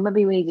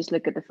 Maybe we just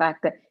look at the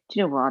fact that, do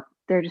you know what?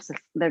 They're just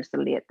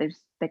late.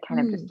 They kind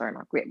of just are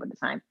not great with the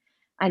time.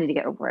 I need to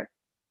get over it.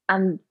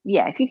 And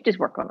yeah, if you could just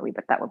work on it a wee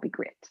bit, that would be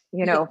great.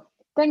 Yeah.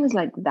 Things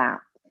like that.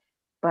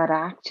 But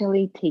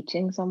actually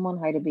teaching someone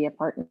how to be a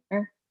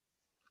partner,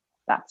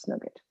 that's no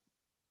good.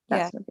 Yeah.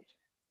 That's no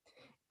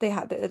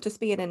good. It'll just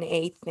be an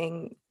innate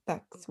thing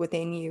that's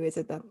within you, is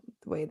it, that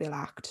the way they'll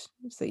act?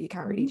 So you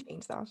can't really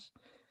change that.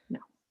 No,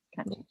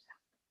 can't Yeah. change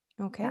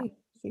that. Okay,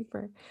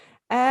 super.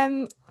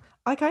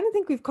 I kind of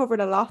think we've covered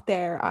a lot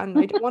there, and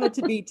I don't want it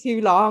to be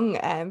too long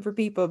for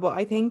people, but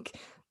I think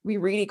we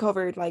really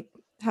covered like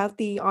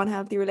healthy,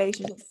 unhealthy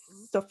relationships,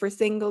 stuff for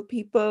single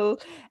people,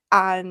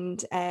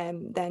 and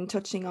then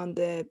touching on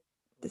the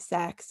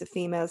sex, the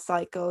female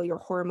cycle, your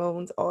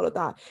hormones, all of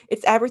that.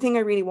 It's everything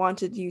I really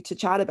wanted you to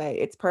chat about.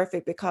 It's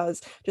perfect,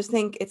 because just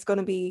think it's going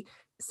to be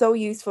so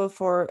useful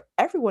for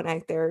everyone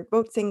out there,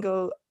 both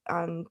single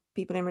and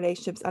people in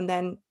relationships, and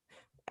then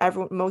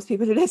most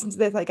people who listen to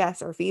this, I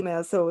guess, are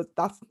female, so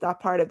that's that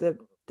part of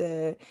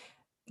the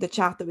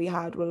chat that we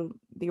had will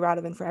be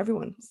relevant for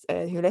everyone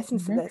who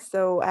listens to this.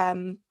 So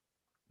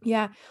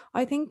yeah,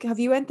 I think, have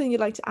you anything you'd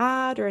like to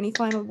add, or any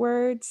final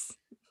words?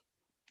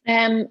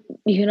 You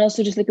can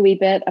also just look a wee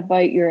bit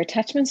about your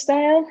attachment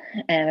style,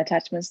 and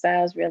attachment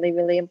style is really,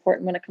 really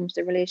important when it comes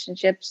to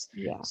relationships.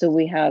 Yeah. So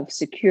we have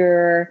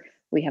secure,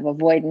 we have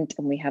avoidant,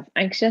 and we have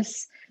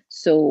anxious.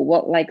 So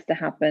what likes to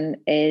happen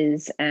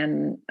is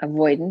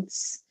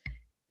avoidance.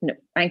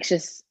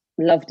 Anxious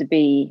love to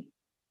be,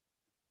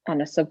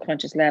 on a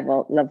subconscious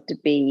level, love to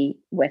be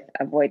with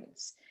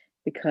avoidance,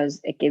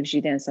 because it gives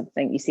you then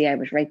something. You see, I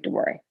was right to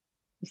worry.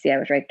 You see, I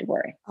was right to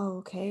worry.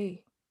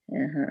 Okay.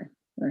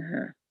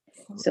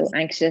 So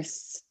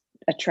anxious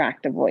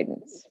attract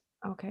avoidance.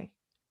 Okay.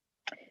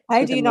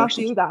 How do you not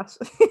do that?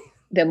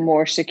 The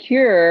more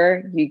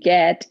secure you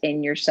get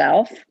in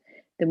yourself,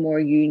 the more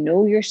you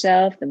know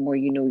yourself, the more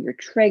you know your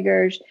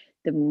triggers,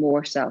 the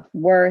more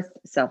self-worth,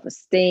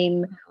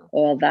 self-esteem,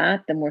 all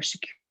that, the more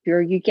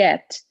secure you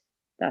get.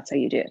 That's how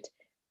you do it.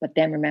 But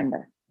then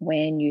remember,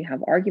 when you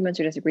have arguments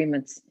or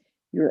disagreements,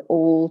 your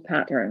old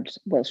patterns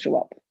will show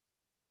up.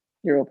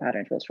 Your old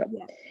patterns will show up.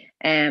 Yeah.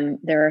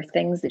 There are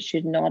things that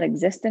should not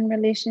exist in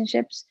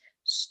relationships: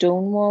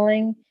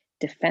 stonewalling,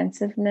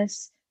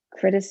 defensiveness,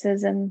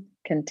 criticism,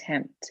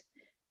 contempt.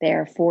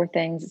 There are 4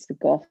 things. It's the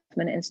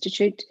Goffman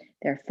Institute.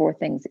 There are 4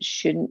 things that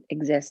shouldn't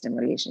exist in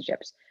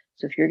relationships.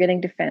 So if you're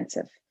getting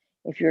defensive,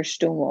 if you're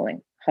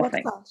stonewalling,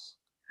 huffing,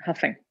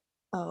 huffing,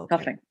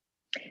 huffing.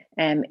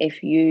 If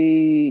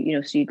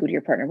so you go to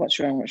your partner, what's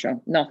wrong? What's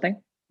wrong?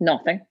 Nothing,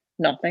 nothing,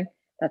 nothing.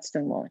 That's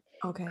stonewalling.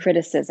 Okay.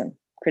 Criticism,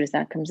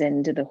 that comes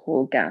into the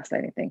whole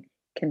gaslighting thing.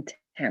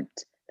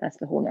 Contempt, that's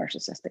the whole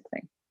narcissistic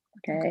thing.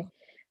 Okay.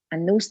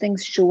 And those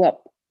things show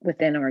up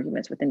within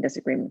arguments, within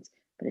disagreements,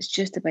 but it's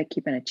just about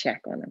keeping a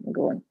check on them and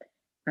going,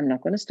 I'm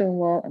not going to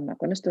stonewall. I'm not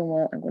going to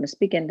stonewall. I'm going to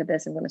speak into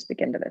this. I'm going to speak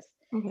into this.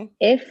 Okay.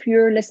 If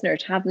your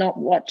listeners have not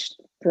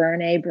watched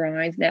Brené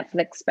Brown's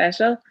Netflix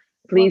special,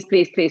 please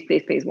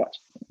watch.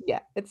 Yeah,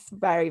 it's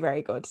very,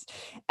 very good.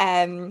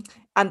 And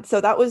so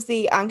that was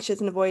the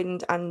anxious and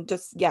avoidant, and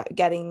just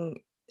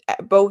getting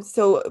both.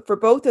 So for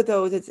both of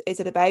those, is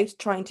it about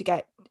trying to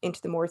get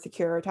into the more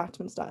secure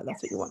attachment style?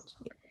 That's what you want.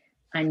 Yeah.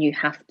 And you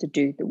have to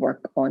do the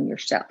work on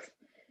yourself.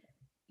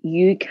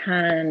 You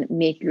can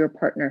make your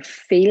partner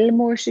feel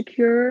more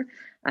secure.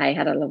 I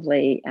had a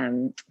lovely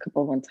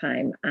couple one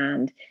time,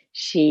 and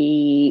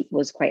she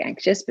was quite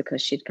anxious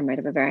because she'd come out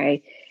of a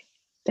very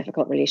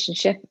difficult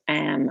relationship,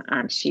 and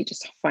she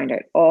just found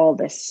out all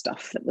this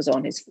stuff that was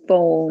on his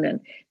phone, and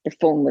the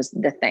phone was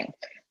the thing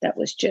that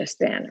was just,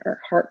 then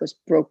her heart was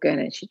broken.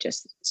 And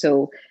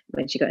so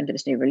when she got into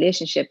this new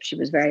relationship, she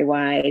was very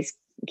wise,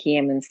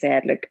 came and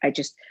said, look, I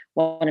just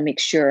want to make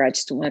sure, I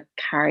just don't want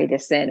to carry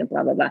this in, and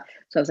blah blah blah.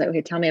 So I was like,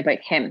 okay, tell me about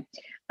him.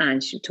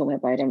 And she told me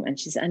about him, and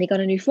she said, and he got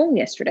a new phone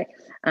yesterday.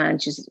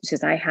 And she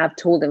says, I have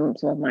told him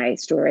some of my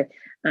story,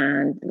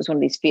 and it was one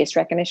of these face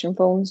recognition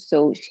phones.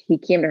 So he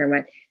came to her and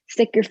went,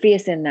 stick your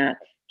face in that,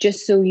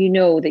 just so you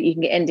know that you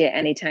can get into it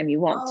anytime you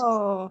want.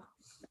 Oh.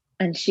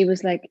 And she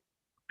was like,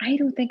 I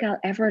don't think I'll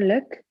ever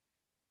look,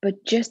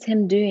 but just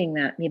him doing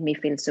that made me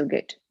feel so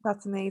good.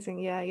 That's amazing.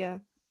 Yeah.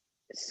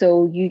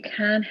 So you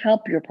can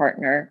help your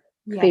partner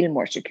feel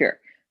more secure.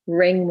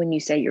 Ring when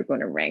you say you're going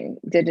to ring.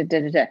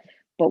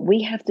 But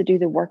we have to do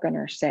the work on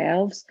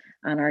ourselves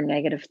and our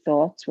negative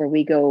thoughts, where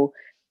we go,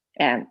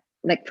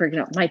 like, for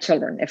example, my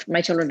children, if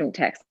my children don't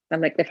text,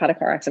 I'm like, they've had a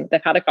car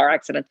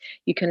accident.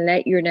 You can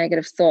let your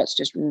negative thoughts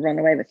just run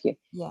away with you.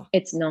 Yeah.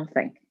 It's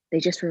nothing. They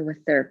just were with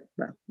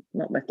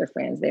not with their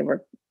friends.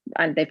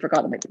 And they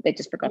forgot about it. They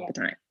just forgot the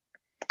time,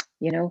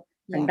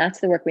 and that's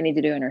the work we need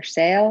to do on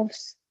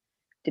ourselves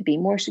to be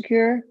more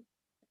secure.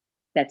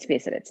 Let's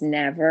face it, it's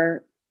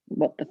never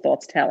what the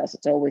thoughts tell us.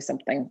 It's always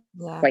something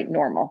quite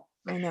normal.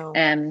 I know.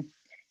 And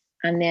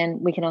then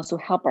we can also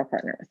help our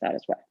partner with that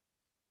as well.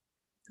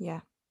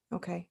 Yeah.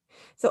 Okay.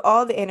 So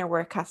all the inner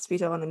work has to be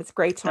done, and it's a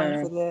great time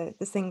Uh, for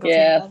the singles who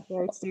yeah, are out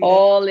there to do this.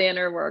 all the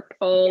inner work,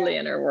 all Yeah. the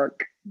inner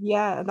work.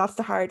 Yeah, and that's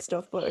the hard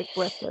stuff, but it's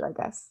worth it, I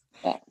guess.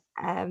 Yeah.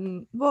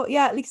 Well,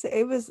 yeah, Lisa,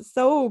 it was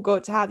so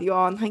good to have you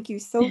on. Thank you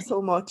so,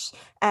 so much.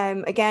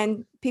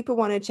 Again, people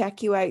want to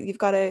check you out. You've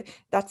got that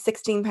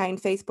 £16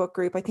 Facebook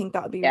group. I think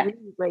that would be Yeah.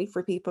 really great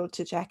for people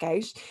to check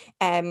out.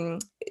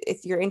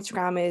 If your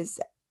Instagram is,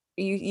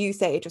 you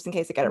say it just in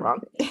case I get it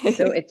wrong.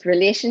 So it's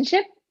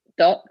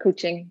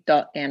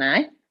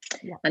relationship.coaching.ni.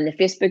 Yeah. And the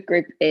Facebook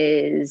group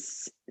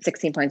is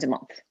 £16 a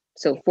month.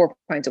 So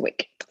 £4 a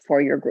week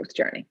for your growth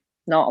journey.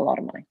 Not a lot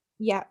of money.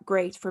 Yeah,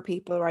 great for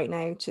people right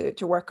now to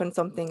work on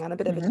something, and a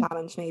bit of a Mm-hmm.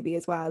 challenge maybe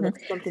as well. Mm-hmm.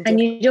 It's something And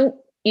different.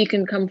 you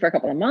can come for a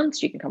couple of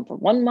months, you can come for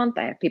 1 month.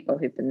 I have people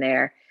who've been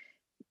there,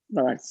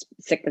 well, it's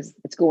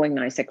going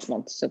now 6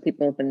 months. So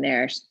people have been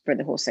there for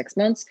the whole 6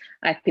 months.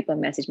 I have people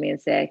message me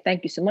and say,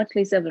 thank you so much,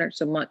 Lisa, I've learned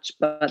so much,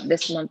 but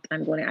this month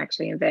I'm going to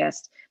actually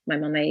invest my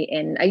money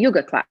in a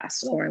yoga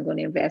class, Yeah. or I'm going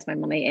to invest my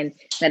money in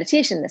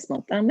meditation this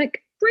month. I'm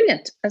like,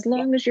 brilliant. As Yeah.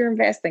 long as you're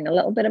investing a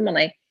little bit of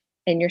money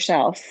in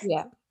yourself,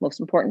 Yeah. most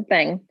important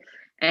thing,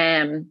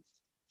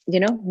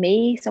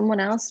 someone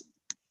else,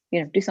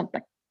 do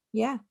something.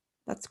 Yeah,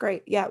 that's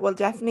great. Yeah, well,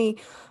 definitely,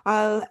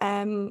 I'll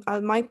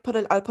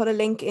put a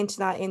link into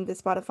that in the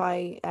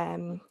Spotify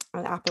and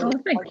Oh, Apple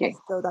thank podcast you.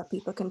 so that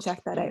people can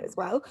check that out as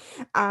well,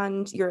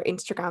 and your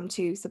Instagram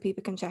too, so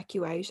people can check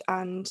you out.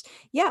 And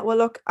yeah, well,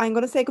 look, I'm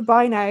gonna say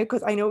goodbye now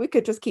because I know we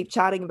could just keep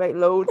chatting about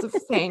loads of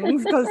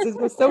things because this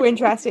was so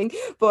interesting.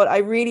 But I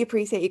really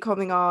appreciate you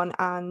coming on,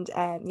 and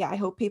yeah, I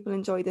hope people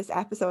enjoy this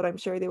episode. I'm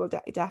sure they will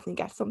definitely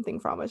get something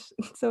from it.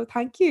 So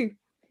thank you.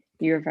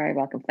 You're very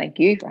welcome. Thank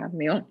you for having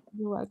me on.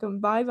 You're welcome.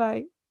 Bye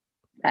bye.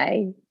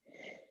 Bye.